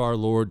year of our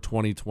Lord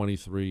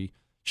 2023?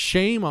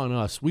 Shame on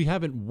us. We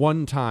haven't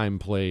one time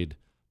played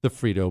the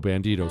Frito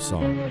Bandito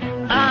song.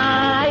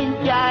 Ay,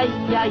 ay,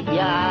 ay,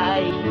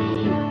 ay.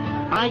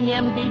 I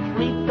am the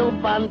Frito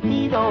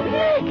Bandito.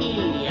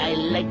 I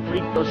like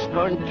Fritos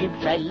corn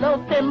chips. I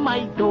love them,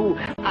 I do.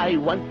 I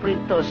want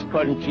Fritos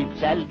corn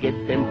chips. I'll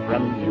get them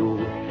from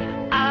you.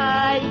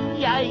 Ay,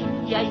 ay,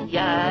 ay,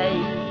 ay.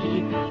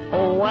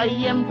 Oh, I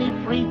am the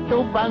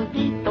Frito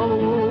Bandito.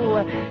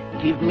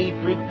 Give me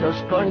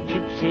Fritos corn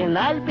chips and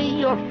I'll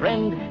be your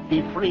friend.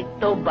 The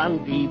Frito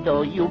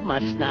Bandito, you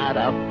must not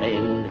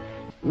offend.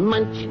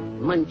 Munch,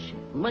 munch,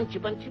 munch a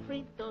bunch of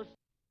Fritos.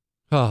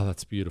 Oh,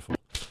 that's beautiful.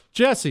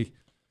 Jesse,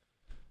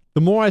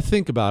 the more I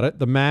think about it,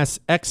 the mass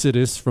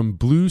exodus from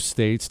blue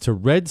states to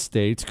red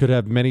states could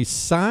have many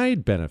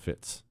side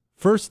benefits.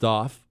 First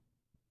off,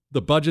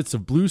 the budgets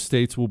of blue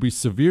states will be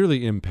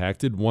severely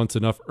impacted once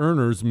enough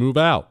earners move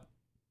out.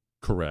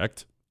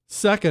 Correct.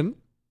 Second,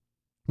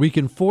 we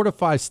can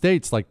fortify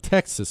states like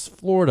Texas,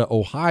 Florida,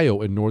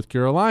 Ohio, and North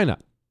Carolina.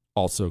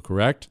 Also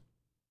correct.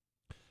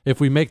 If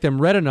we make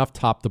them red enough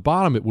top to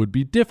bottom, it would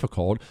be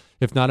difficult,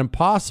 if not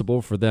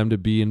impossible, for them to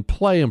be in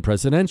play in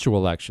presidential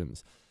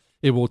elections.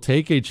 It will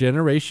take a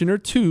generation or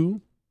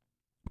two,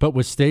 but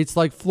with states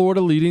like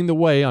Florida leading the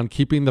way on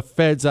keeping the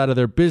feds out of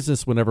their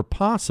business whenever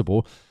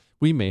possible,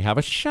 we may have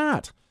a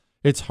shot.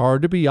 It's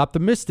hard to be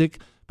optimistic,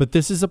 but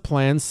this is a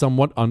plan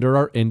somewhat under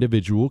our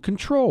individual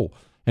control,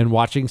 and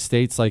watching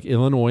states like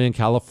Illinois and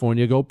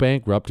California go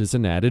bankrupt is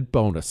an added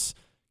bonus.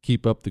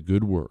 Keep up the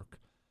good work.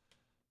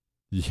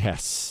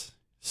 Yes.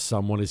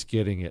 Someone is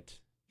getting it.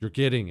 You're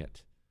getting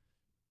it.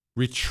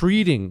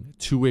 Retreating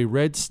to a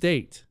red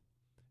state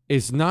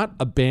is not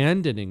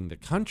abandoning the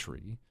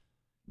country.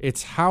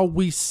 It's how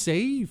we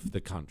save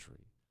the country.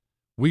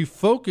 We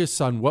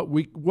focus on what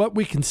we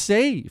can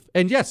save.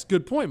 And yes,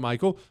 good point,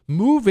 Michael.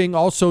 Moving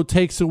also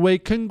takes away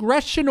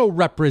congressional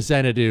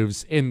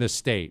representatives in the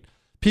state.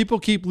 People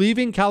keep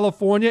leaving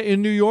California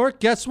in New York.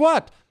 Guess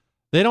what?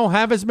 They don't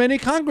have as many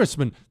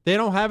congressmen. They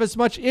don't have as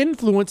much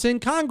influence in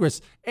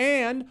Congress.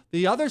 And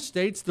the other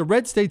states, the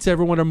red states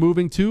everyone are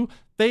moving to,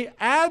 they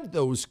add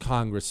those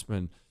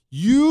congressmen.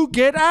 You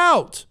get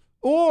out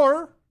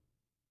or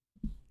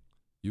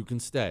you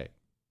can stay.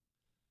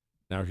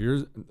 Now,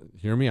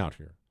 hear me out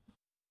here.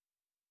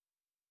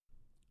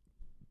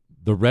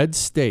 The red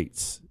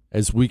states,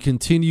 as we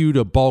continue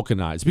to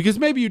balkanize, because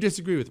maybe you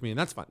disagree with me, and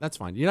that's fine. That's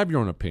fine. You have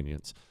your own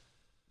opinions.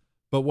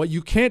 But what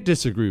you can't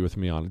disagree with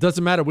me on, it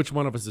doesn't matter which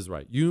one of us is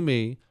right, you,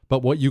 me,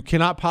 but what you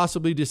cannot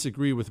possibly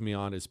disagree with me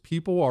on is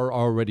people are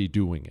already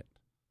doing it.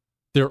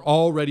 They're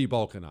already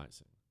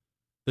balkanizing.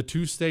 The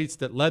two states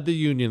that led the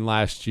union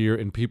last year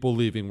in people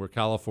leaving were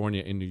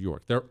California and New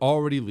York. They're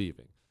already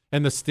leaving.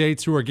 And the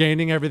states who are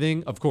gaining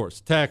everything, of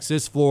course,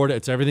 Texas, Florida,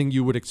 it's everything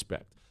you would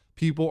expect.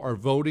 People are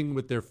voting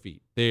with their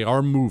feet. They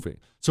are moving.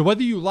 So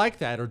whether you like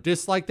that or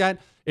dislike that,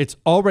 it's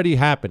already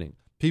happening.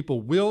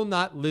 People will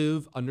not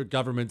live under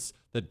governments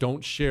that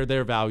don't share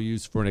their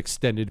values for an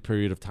extended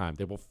period of time.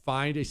 They will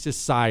find a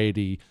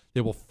society, they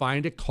will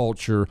find a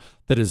culture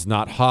that is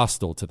not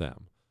hostile to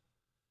them.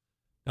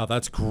 Now,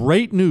 that's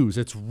great news.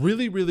 It's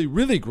really, really,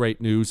 really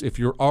great news if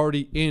you're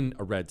already in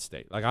a red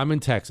state. Like I'm in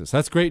Texas.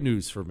 That's great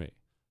news for me.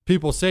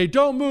 People say,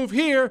 don't move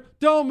here,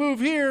 don't move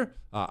here.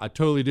 I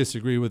totally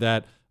disagree with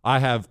that. I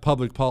have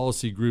public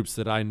policy groups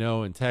that I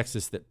know in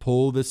Texas that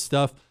pull this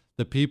stuff.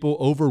 The people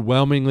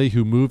overwhelmingly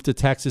who move to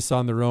Texas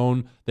on their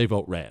own, they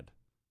vote red.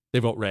 They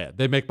vote red.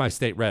 They make my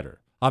state redder.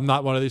 I'm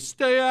not one of these,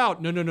 stay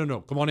out. No.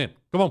 Come on in.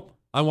 Come on.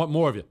 I want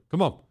more of you.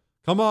 Come on.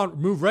 Come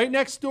on. Move right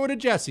next door to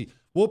Jesse.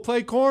 We'll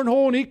play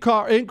cornhole and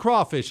eat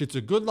crawfish. It's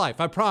a good life.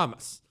 I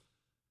promise.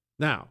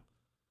 Now,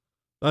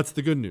 that's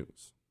the good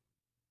news.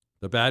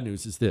 The bad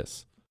news is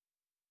this.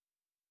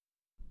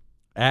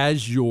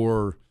 As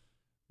your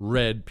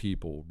red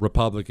people,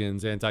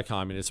 Republicans,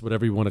 anti-communists,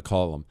 whatever you want to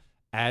call them,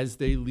 as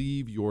they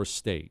leave your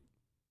state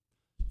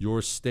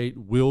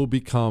will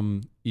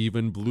become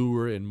even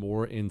bluer and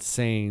more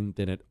insane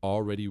than it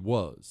already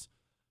was.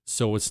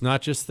 So it's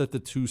not just that the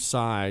two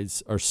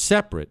sides are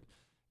separate,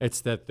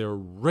 it's that they're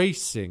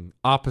racing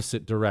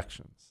opposite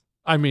directions.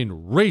 I mean,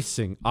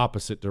 racing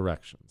opposite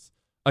directions.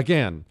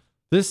 Again,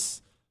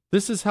 this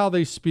is how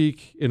they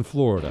speak in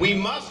Florida. We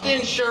must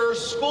ensure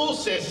school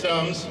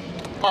systems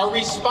are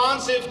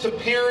responsive to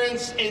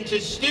parents and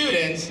to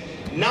students,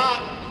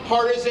 not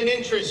partisan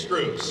interest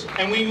groups.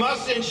 And we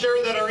must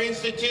ensure that our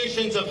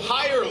institutions of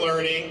higher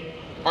learning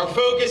are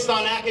focused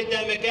on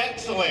academic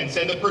excellence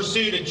and the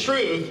pursuit of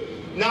truth,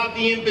 not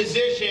the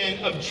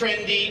imposition of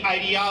trendy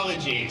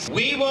ideologies.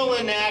 We will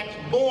enact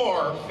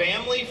more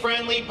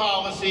family-friendly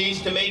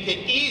policies to make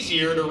it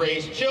easier to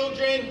raise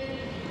children,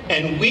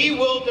 and we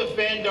will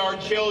defend our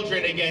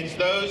children against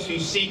those who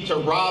seek to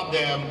rob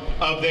them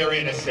of their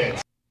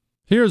innocence.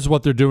 Here's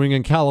what they're doing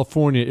in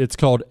California. It's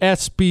called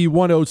SB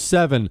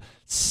 107,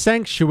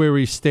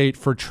 Sanctuary State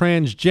for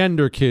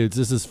Transgender Kids.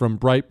 This is from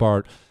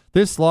Breitbart.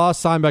 This law,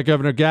 signed by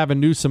Governor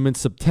Gavin Newsom in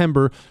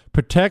September,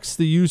 protects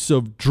the use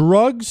of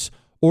drugs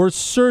or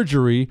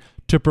surgery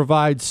to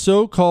provide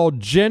so-called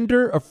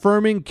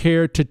gender-affirming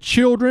care to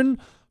children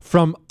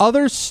from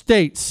other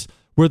states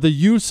where the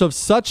use of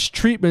such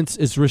treatments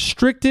is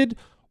restricted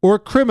or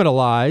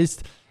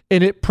criminalized,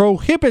 and it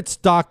prohibits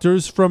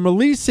doctors from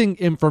releasing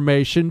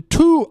information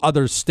to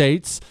other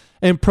states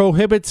and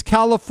prohibits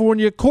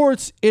California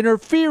courts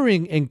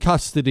interfering in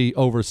custody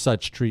over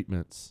such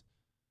treatments.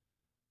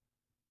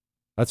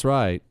 That's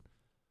right.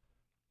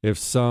 If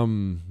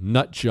some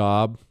nut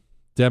job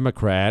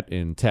Democrat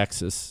in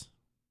Texas,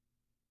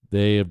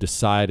 they have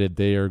decided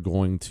they are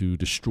going to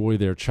destroy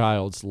their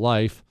child's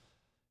life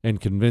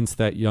and convince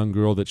that young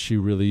girl that she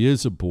really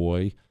is a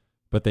boy,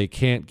 but they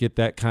can't get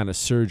that kind of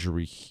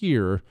surgery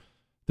here,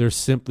 they're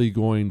simply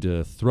going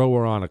to throw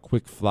her on a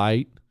quick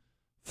flight,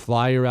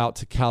 fly her out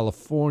to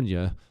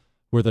California,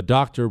 where the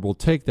doctor will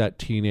take that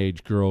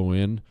teenage girl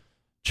in,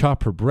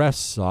 chop her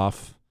breasts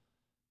off,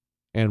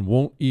 and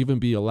won't even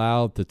be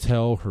allowed to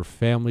tell her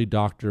family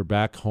doctor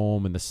back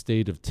home in the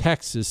state of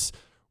Texas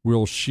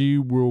where she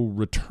will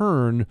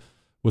return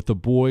with the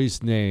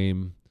boy's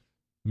name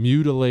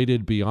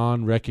mutilated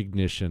beyond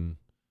recognition,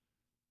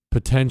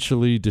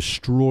 potentially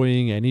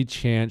destroying any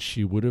chance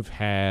she would have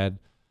had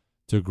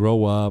to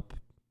grow up,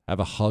 have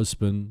a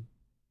husband,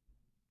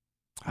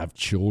 have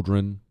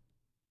children,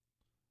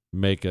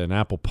 make an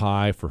apple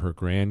pie for her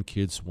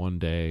grandkids one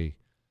day,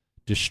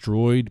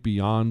 destroyed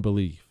beyond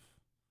belief.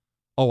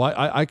 Oh,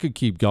 I could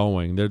keep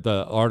going.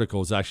 The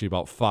article is actually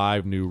about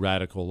 5 new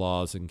radical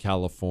laws in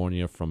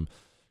California, from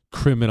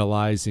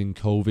criminalizing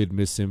COVID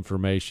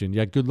misinformation.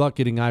 Yeah, good luck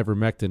getting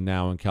ivermectin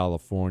now in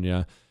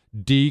California.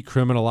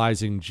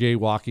 Decriminalizing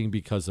jaywalking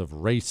because of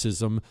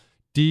racism.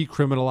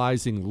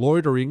 Decriminalizing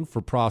loitering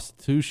for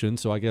prostitution.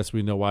 So I guess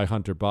we know why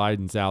Hunter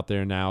Biden's out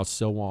there now,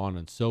 so on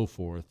and so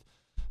forth.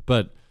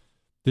 But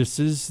this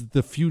is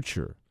the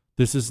future.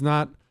 This is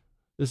not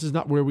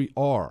where we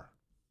are.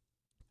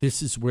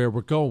 This is where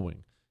we're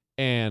going.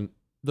 And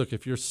look,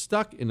 if you're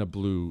stuck in a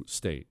blue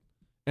state,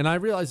 and I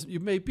realize you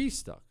may be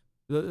stuck.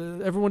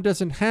 Everyone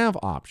doesn't have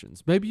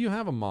options. Maybe you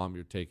have a mom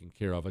you're taking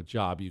care of, a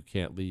job you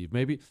can't leave.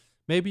 Maybe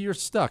you're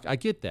stuck. I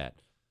get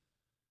that.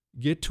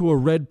 Get to a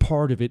red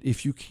part of it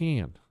if you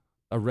can.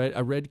 A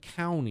red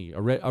county,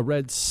 a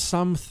red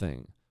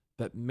something.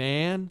 But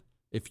man,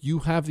 if you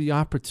have the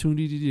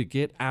opportunity to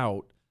get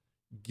out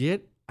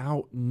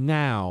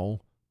now,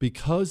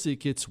 because it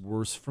gets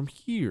worse from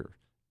here.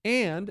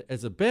 And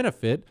as a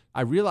benefit,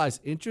 I realize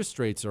interest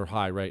rates are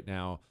high right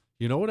now.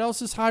 You know what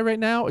else is high right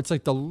now? It's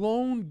like the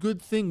lone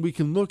good thing we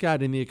can look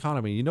at in the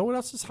economy. You know what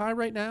else is high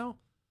right now?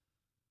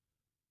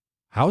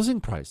 Housing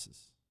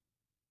prices.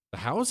 The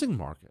housing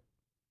market.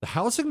 The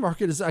housing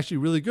market is actually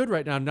really good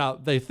right now. Now,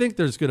 they think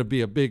there's going to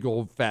be a big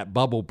old fat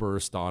bubble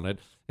burst on it,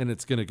 and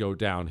it's going to go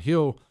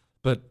downhill.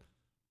 But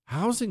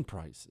housing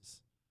prices.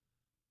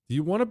 Do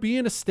you want to be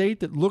in a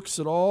state that looks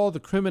at all the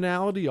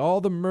criminality,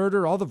 all the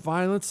murder, all the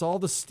violence, all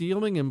the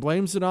stealing, and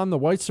blames it on the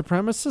white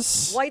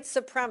supremacists? White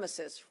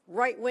supremacists,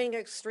 right-wing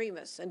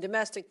extremists, and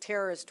domestic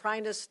terrorists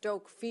trying to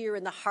stoke fear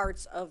in the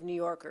hearts of New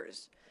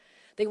Yorkers.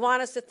 They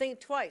want us to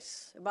think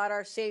twice about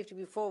our safety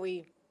before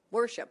we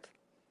worship,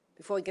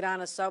 before we get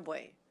on a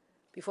subway,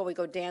 before we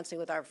go dancing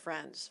with our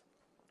friends.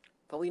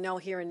 But we know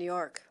here in New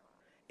York,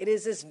 it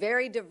is this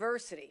very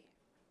diversity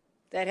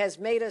that has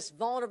made us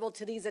vulnerable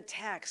to these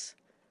attacks.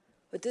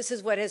 but this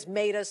is what has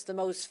made us the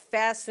most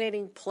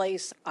fascinating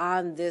place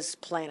on this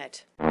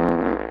planet.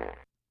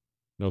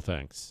 No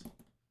thanks.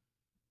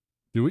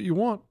 Do what you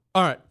want.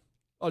 All right.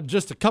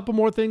 Just a couple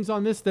more things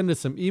on this, then to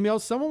some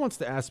emails. Someone wants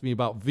to ask me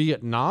about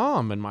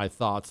Vietnam and my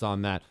thoughts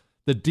on that.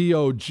 The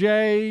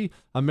DOJ,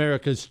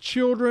 America's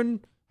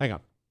children. Hang on.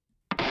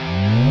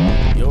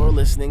 You're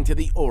listening to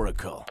The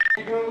Oracle.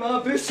 You're gonna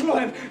love this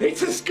one.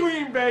 It's a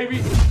scream,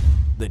 baby.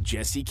 The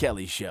Jesse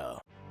Kelly Show.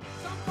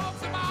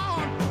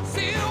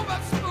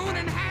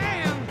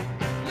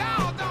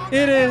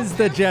 It is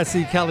the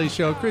Jesse Kelly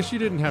Show. Chris, you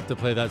didn't have to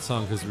play that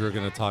song because we were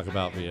going to talk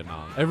about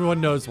Vietnam.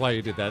 Everyone knows why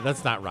you did that.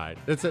 That's not right.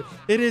 It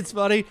is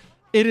funny.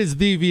 It is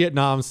the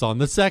Vietnam song.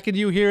 The second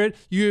you hear it,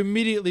 you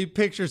immediately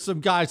picture some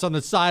guys on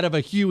the side of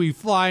a Huey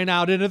flying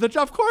out into the...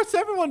 Of course,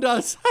 everyone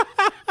does.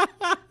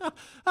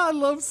 I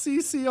love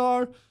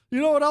CCR.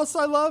 You know what else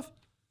I love?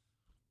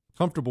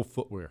 Comfortable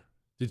footwear.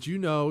 Did you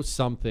know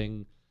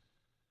something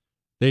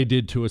they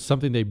did to us,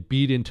 something they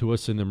beat into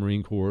us in the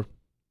Marine Corps?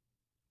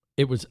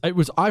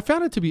 I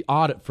found it to be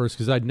odd at first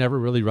because I'd never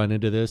really run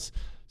into this.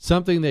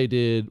 Something they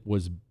did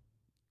was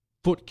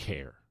foot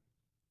care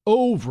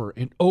over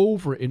and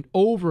over and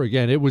over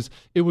again. It was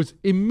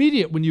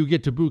immediate when you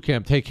get to boot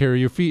camp. Take care of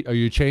your feet. Are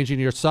you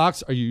changing your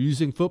socks? Are you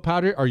using foot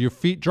powder? Are your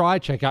feet dry?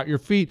 Check out your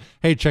feet.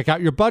 Hey, check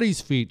out your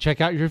buddy's feet. Check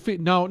out your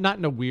feet. No, not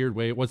in a weird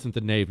way. It wasn't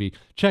the Navy.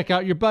 Check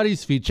out your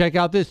buddy's feet. Check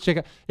out this. Check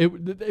out.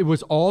 It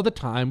was all the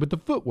time with the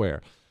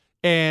footwear.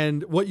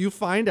 And what you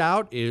find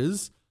out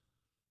is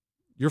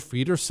your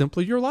feet are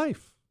simply your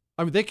life.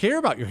 I mean, they care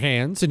about your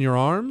hands and your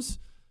arms,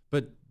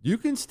 but you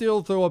can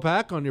still throw a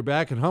pack on your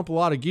back and hump a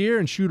lot of gear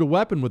and shoot a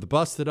weapon with a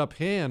busted up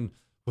hand.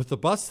 With a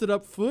busted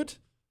up foot,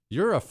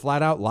 you're a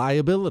flat out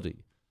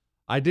liability.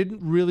 I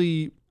didn't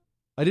really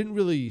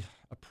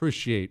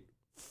appreciate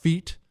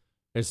feet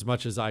as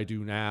much as I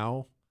do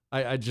now.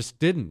 I just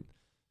didn't,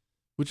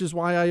 which is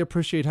why I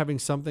appreciate having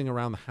something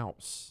around the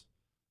house.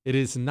 It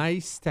is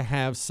nice to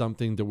have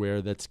something to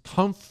wear that's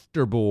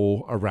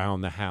comfortable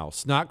around the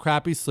house, not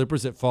crappy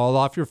slippers that fall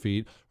off your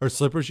feet or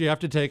slippers you have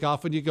to take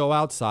off when you go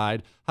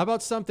outside. How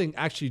about something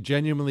actually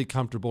genuinely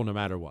comfortable no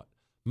matter what?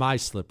 My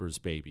Slippers,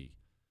 baby.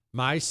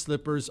 My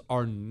Slippers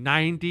are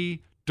 $90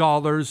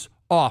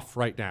 off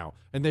right now.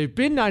 And they've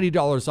been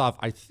 $90 off,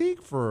 I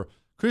think, for,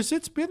 Chris,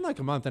 it's been like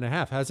a month and a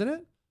half, hasn't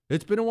it?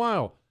 It's been a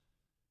while.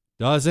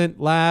 Doesn't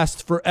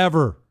last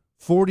forever.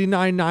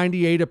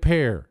 $49.98 a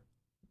pair.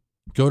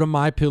 Go to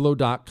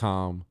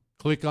mypillow.com,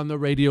 click on the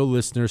radio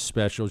listener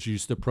specials,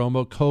 use the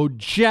promo code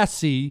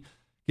Jesse,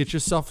 get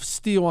yourself a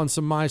steal on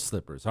some My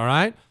Slippers, all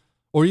right?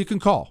 Or you can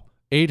call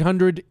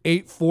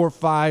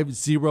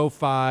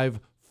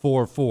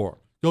 800-845-0544.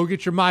 Go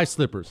get your My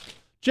Slippers.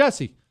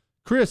 Jesse,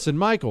 Chris, and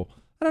Michael,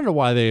 I don't know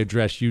why they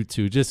address you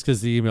two, just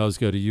because the emails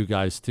go to you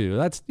guys too.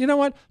 That's, you know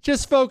what?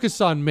 Just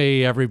focus on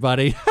me,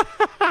 everybody.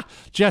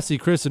 Jesse,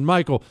 Chris, and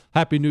Michael,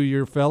 Happy New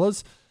Year,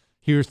 fellas.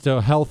 Here's to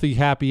healthy,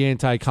 happy,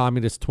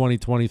 anti-communist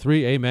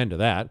 2023. Amen to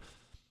that.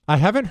 I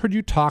haven't heard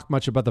you talk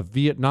much about the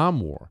Vietnam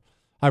War.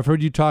 I've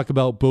heard you talk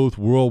about both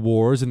world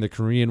wars and the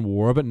Korean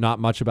War, but not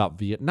much about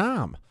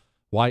Vietnam.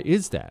 Why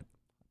is that?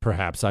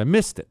 Perhaps I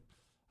missed it.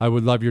 I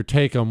would love your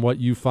take on what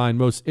you find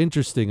most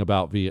interesting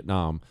about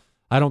Vietnam.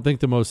 I don't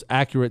think the most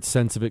accurate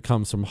sense of it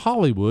comes from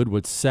Hollywood,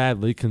 which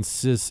sadly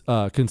consists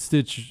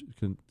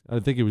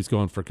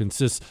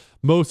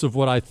most of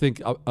what I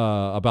think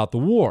about the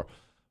war.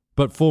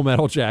 But Full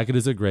Metal Jacket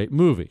is a great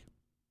movie.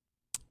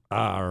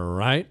 All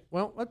right.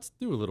 Well, let's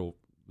do a little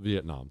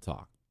Vietnam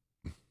talk.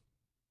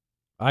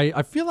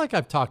 I feel like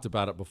I've talked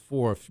about it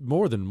before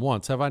more than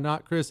once. Have I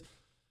not, Chris?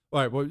 All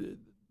right. Well,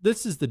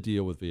 this is the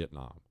deal with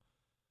Vietnam.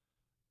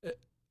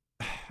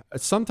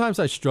 Sometimes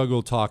I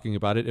struggle talking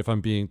about it, if I'm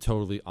being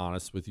totally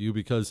honest with you,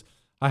 because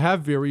I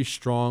have very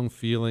strong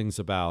feelings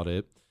about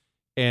it.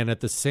 And at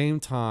the same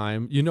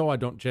time, I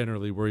don't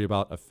generally worry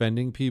about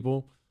offending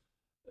people.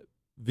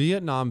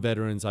 Vietnam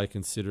veterans I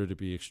consider to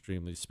be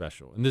extremely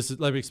special. And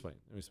let me explain.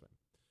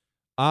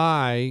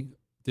 I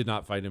did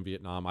not fight in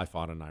Vietnam. I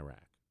fought in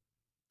Iraq.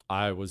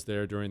 I was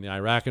there during the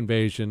Iraq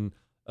invasion.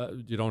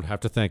 You don't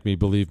have to thank me.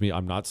 Believe me,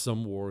 I'm not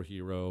some war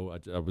hero.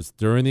 I was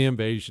during the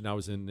invasion. I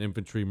was an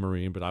infantry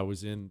Marine, but I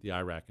was in the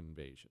Iraq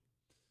invasion.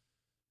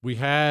 We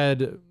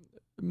had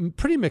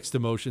pretty mixed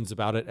emotions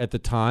about it at the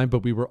time,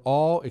 but we were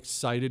all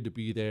excited to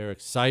be there,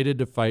 excited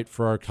to fight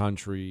for our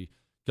country.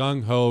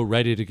 Gung-ho,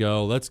 ready to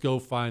go. Let's go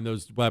find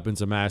those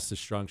weapons of mass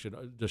destruction,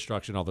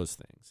 all those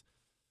things.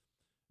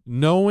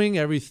 Knowing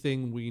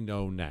everything we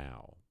know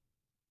now,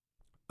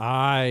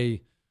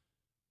 I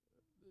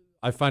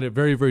find it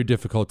very, very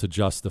difficult to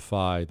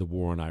justify the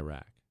war in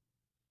Iraq.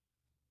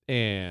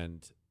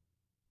 And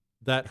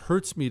that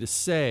hurts me to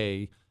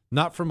say,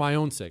 not for my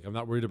own sake. I'm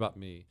not worried about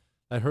me.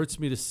 That hurts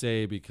me to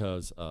say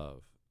because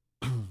of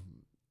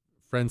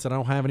friends that I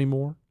don't have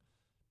anymore,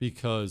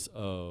 because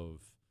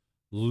of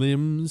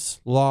limbs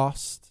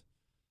lost.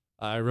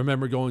 I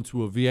remember going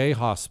to a VA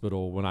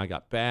hospital when I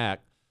got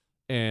back,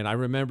 and I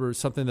remember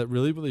something that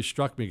really, really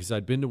struck me because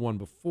I'd been to one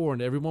before,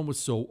 and everyone was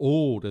so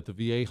old at the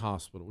VA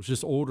hospital. It was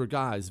just older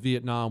guys,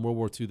 Vietnam, World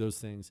War II, those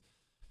things.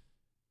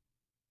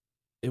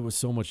 it was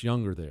so much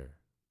younger there.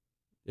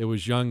 It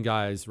was young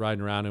guys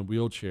riding around in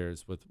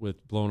wheelchairs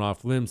with blown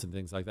off limbs and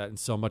things like that. And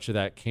so much of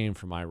that came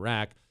from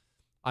Iraq.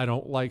 I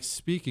don't like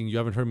speaking. You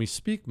haven't heard me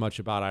speak much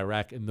about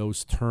Iraq in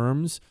those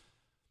terms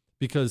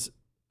because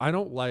I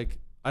don't like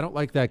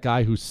that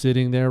guy who's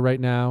sitting there right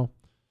now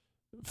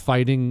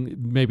fighting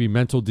maybe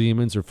mental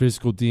demons or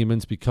physical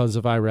demons because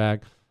of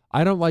Iraq.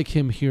 I don't like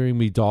him hearing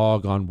me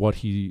dog on what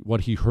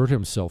he hurt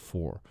himself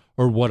for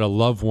or what a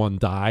loved one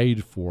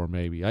died for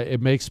maybe.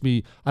 It makes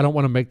me, I don't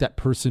want to make that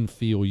person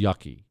feel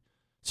yucky.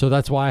 So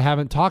that's why I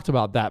haven't talked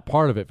about that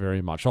part of it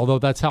very much, although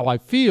that's how I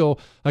feel.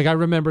 Like I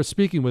remember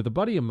speaking with a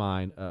buddy of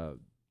mine,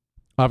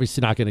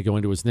 obviously not going to go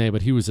into his name,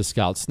 but he was a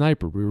scout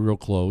sniper. We were real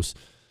close.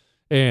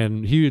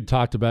 And he had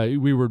talked about,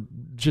 we were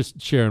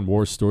just sharing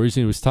war stories,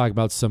 and he was talking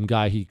about some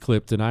guy he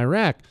clipped in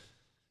Iraq.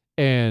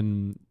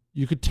 And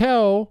you could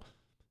tell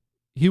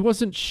he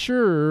wasn't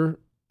sure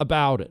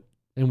about it.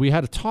 And we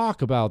had to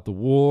talk about the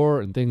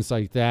war and things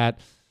like that.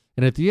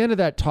 And at the end of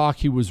that talk,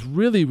 he was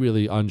really,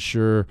 really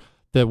unsure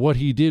that what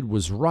he did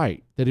was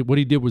right, that what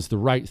he did was the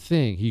right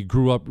thing. He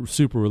grew up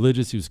super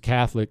religious. He was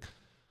Catholic.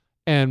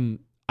 And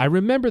I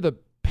remember the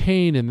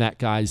pain in that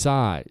guy's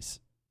eyes.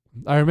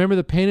 I remember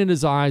the pain in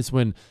his eyes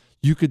when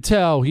you could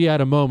tell he had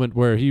a moment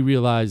where he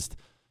realized,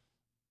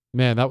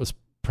 man, that was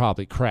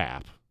probably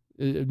crap.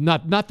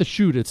 Not the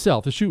shoot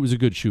itself. The shoot was a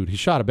good shoot. He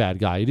shot a bad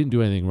guy. He didn't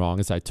do anything wrong,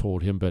 as I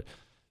told him, but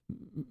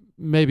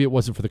maybe it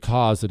wasn't for the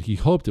cause that he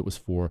hoped it was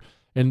for.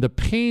 And the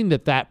pain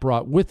that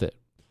brought with it.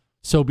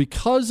 So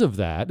because of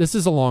that, this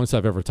is the longest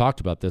I've ever talked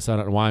about this. I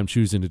don't know why I'm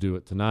choosing to do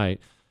it tonight.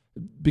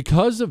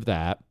 Because of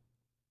that,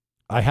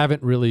 I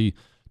haven't really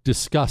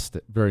discussed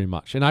it very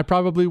much. And I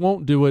probably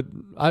won't do it.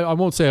 I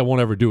won't say I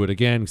won't ever do it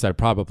again because I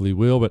probably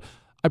will, but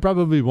I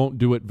probably won't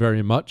do it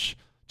very much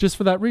just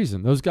for that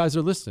reason. Those guys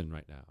are listening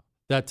right now.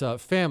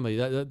 That family,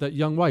 that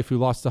young wife who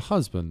lost a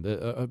husband,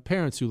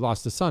 parents who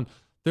lost a son,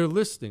 they're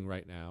listening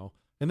right now,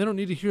 and they don't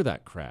need to hear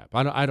that crap.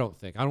 I don't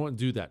think. I don't want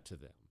to do that to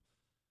them.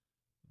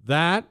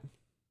 That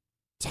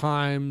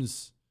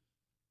times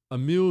a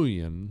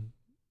million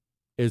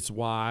is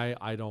why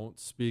I don't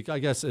speak, I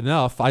guess,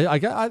 enough.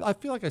 I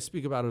feel like I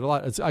speak about it a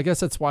lot. I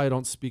guess that's why I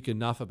don't speak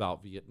enough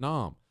about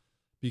Vietnam,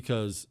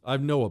 because I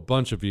know a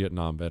bunch of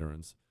Vietnam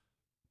veterans.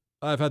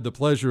 I've had the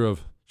pleasure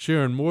of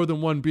sharing more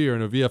than one beer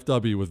in a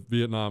VFW with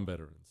Vietnam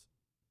veterans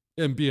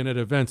and being at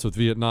events with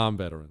Vietnam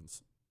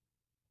veterans.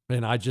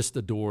 And I just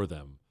adore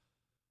them.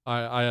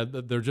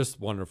 They're just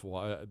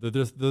wonderful. They're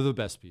the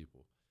best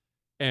people.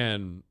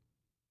 And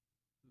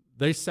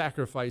they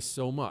sacrifice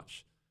so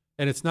much.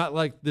 And it's not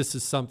like this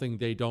is something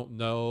they don't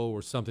know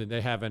or something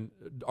they haven't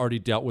already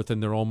dealt with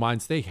in their own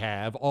minds. They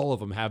have. All of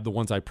them have. The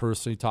ones I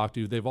personally talked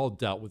to, they've all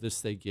dealt with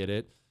this. They get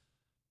it.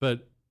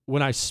 But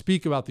when I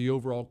speak about the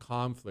overall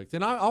conflict,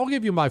 and I'll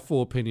give you my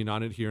full opinion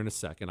on it here in a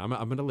second. I'm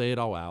going to lay it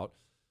all out.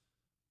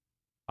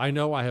 I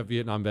know I have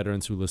Vietnam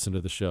veterans who listen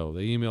to the show.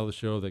 They email the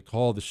show. They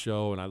call the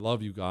show. And I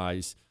love you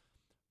guys.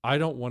 I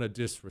don't want to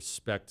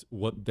disrespect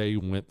what they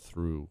went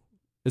through.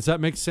 Does that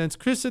make sense?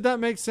 Chris, did that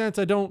make sense?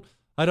 I don't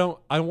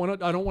want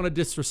to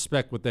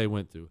disrespect what they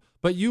went through.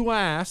 But you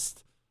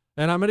asked,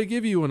 and I'm going to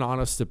give you an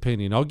honest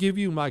opinion. I'll give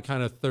you my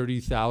kind of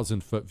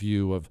 30,000 foot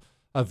view of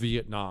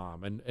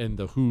Vietnam and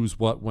the who's,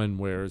 what, when,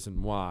 where's,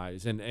 and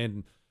why's.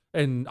 And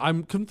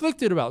I'm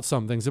conflicted about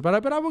some things about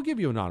it, but I will give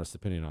you an honest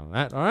opinion on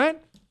that. All right?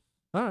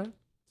 All right.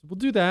 So we'll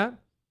do that.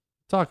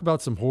 Talk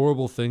about some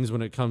horrible things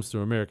when it comes to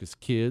America's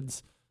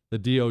kids. The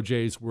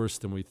DOJ's worse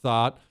than we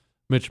thought.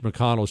 Mitch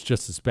McConnell's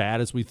just as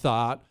bad as we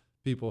thought.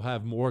 People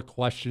have more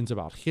questions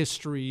about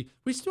history.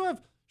 We still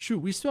have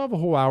a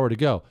whole hour to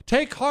go.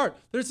 Take heart.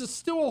 There's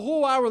still a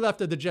whole hour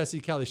left of the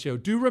Jesse Kelly Show.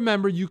 Do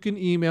remember, you can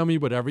email me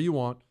whatever you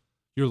want.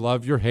 Your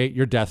love, your hate,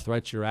 your death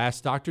threats, your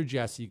Ask Dr.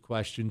 Jesse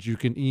questions. You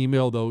can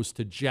email those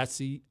to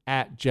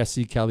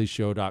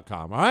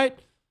jesse@jessekellyshow.com. All right?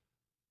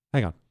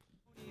 Hang on.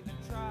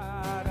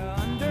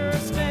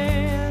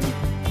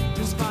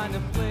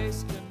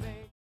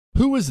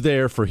 Who is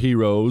there for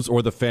heroes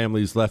or the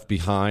families left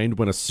behind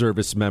when a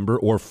service member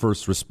or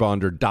first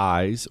responder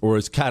dies or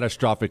is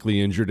catastrophically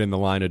injured in the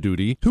line of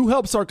duty? Who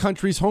helps our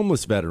country's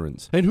homeless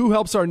veterans? And who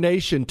helps our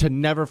nation to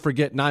never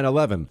forget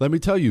 9/11? Let me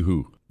tell you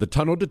who. The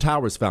Tunnel to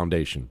Towers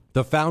Foundation.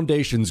 The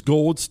foundation's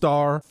Gold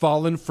Star,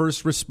 Fallen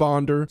First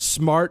Responder,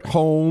 Smart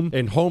Home,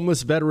 and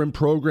Homeless Veteran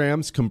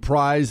programs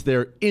comprise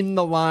their In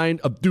the Line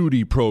of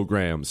Duty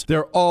programs.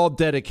 They're all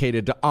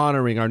dedicated to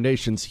honoring our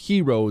nation's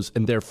heroes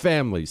and their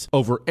families.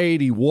 Over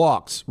 80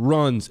 walks,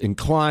 runs, and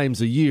climbs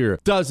a year,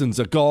 dozens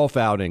of golf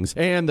outings,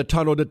 and the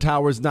Tunnel to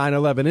Towers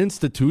 9/11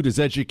 Institute is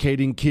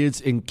educating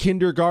kids in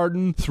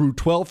kindergarten through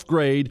 12th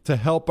grade to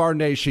help our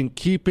nation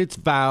keep its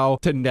vow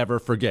to never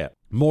forget.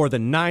 More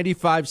than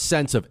 95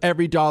 cents of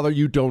every dollar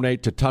you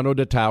donate to Tunnel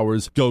to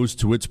Towers goes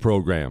to its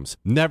programs.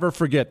 Never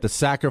forget the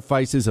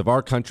sacrifices of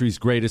our country's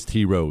greatest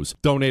heroes.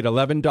 Donate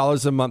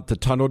 $11 a month to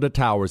Tunnel to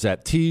Towers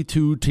at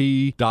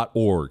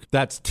T2T.org.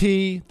 That's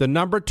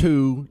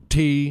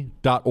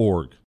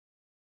T2T.org.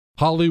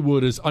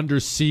 Hollywood is under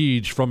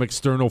siege from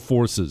external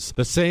forces.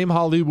 The same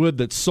Hollywood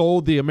that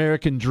sold the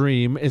American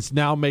dream is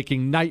now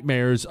making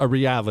nightmares a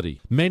reality.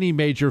 Many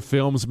major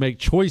films make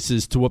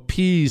choices to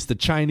appease the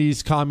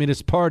Chinese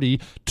Communist Party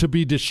to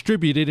be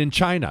distributed in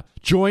China.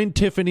 Join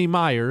Tiffany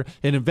Meyer,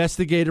 an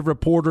investigative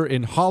reporter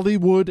in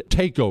Hollywood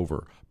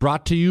Takeover,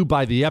 brought to you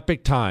by the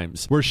Epic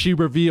Times, where she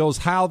reveals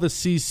how the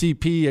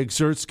CCP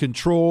exerts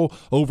control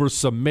over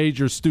some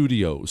major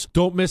studios.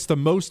 Don't miss the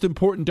most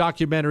important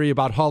documentary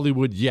about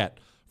Hollywood yet.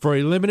 For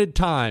a limited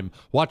time,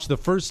 watch the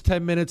first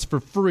 10 minutes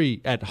for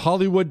free at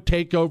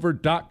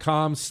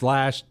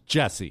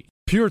hollywoodtakeover.com/Jesse.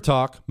 Pure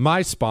Talk,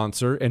 my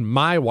sponsor and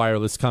my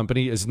wireless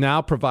company, is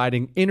now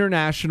providing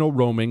international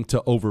roaming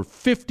to over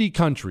 50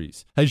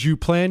 countries. As you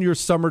plan your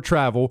summer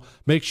travel,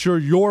 make sure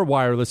your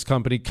wireless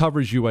company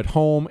covers you at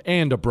home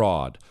and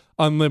abroad.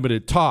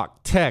 Unlimited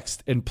talk,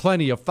 text, and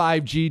plenty of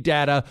 5G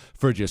data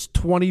for just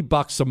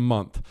 $20 a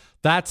month.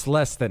 That's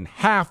less than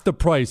half the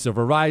price of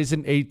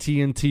Verizon,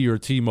 AT&T, or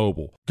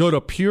T-Mobile. Go to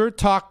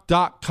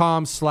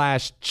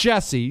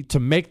puretalk.com/Jesse to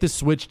make the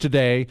switch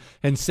today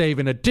and save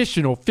an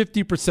additional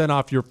 50%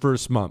 off your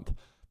first month.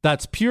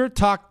 That's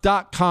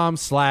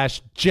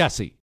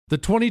puretalk.com/Jesse. The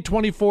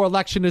 2024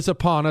 election is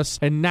upon us,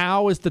 and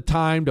now is the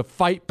time to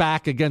fight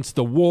back against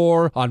the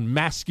war on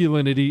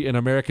masculinity in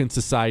American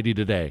society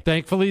today.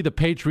 Thankfully, the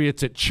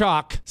patriots at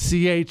CHOQ,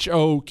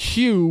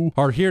 CHOQ,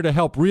 are here to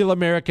help real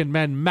American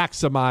men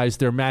maximize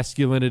their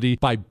masculinity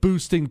by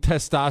boosting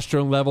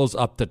testosterone levels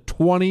up to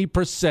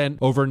 20%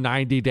 over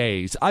 90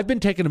 days. I've been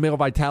taking a male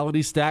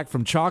vitality stack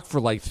from CHOQ for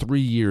like 3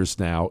 years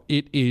now.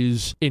 It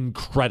is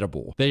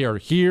incredible. They are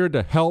here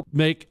to help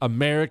make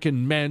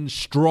American men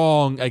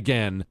strong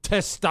again.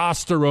 Testosterone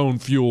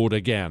fueled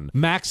again.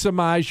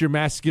 Maximize your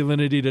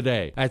masculinity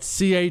today at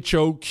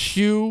CHOQ.com.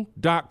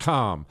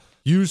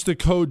 Use the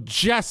code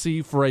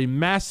Jesse for a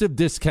massive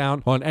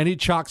discount on any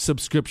CHOQ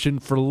subscription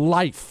for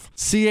life.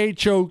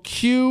 CHOQ.com,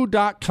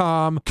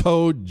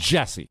 code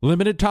Jesse.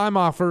 Limited time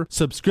offer.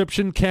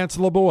 Subscription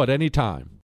cancelable at any time.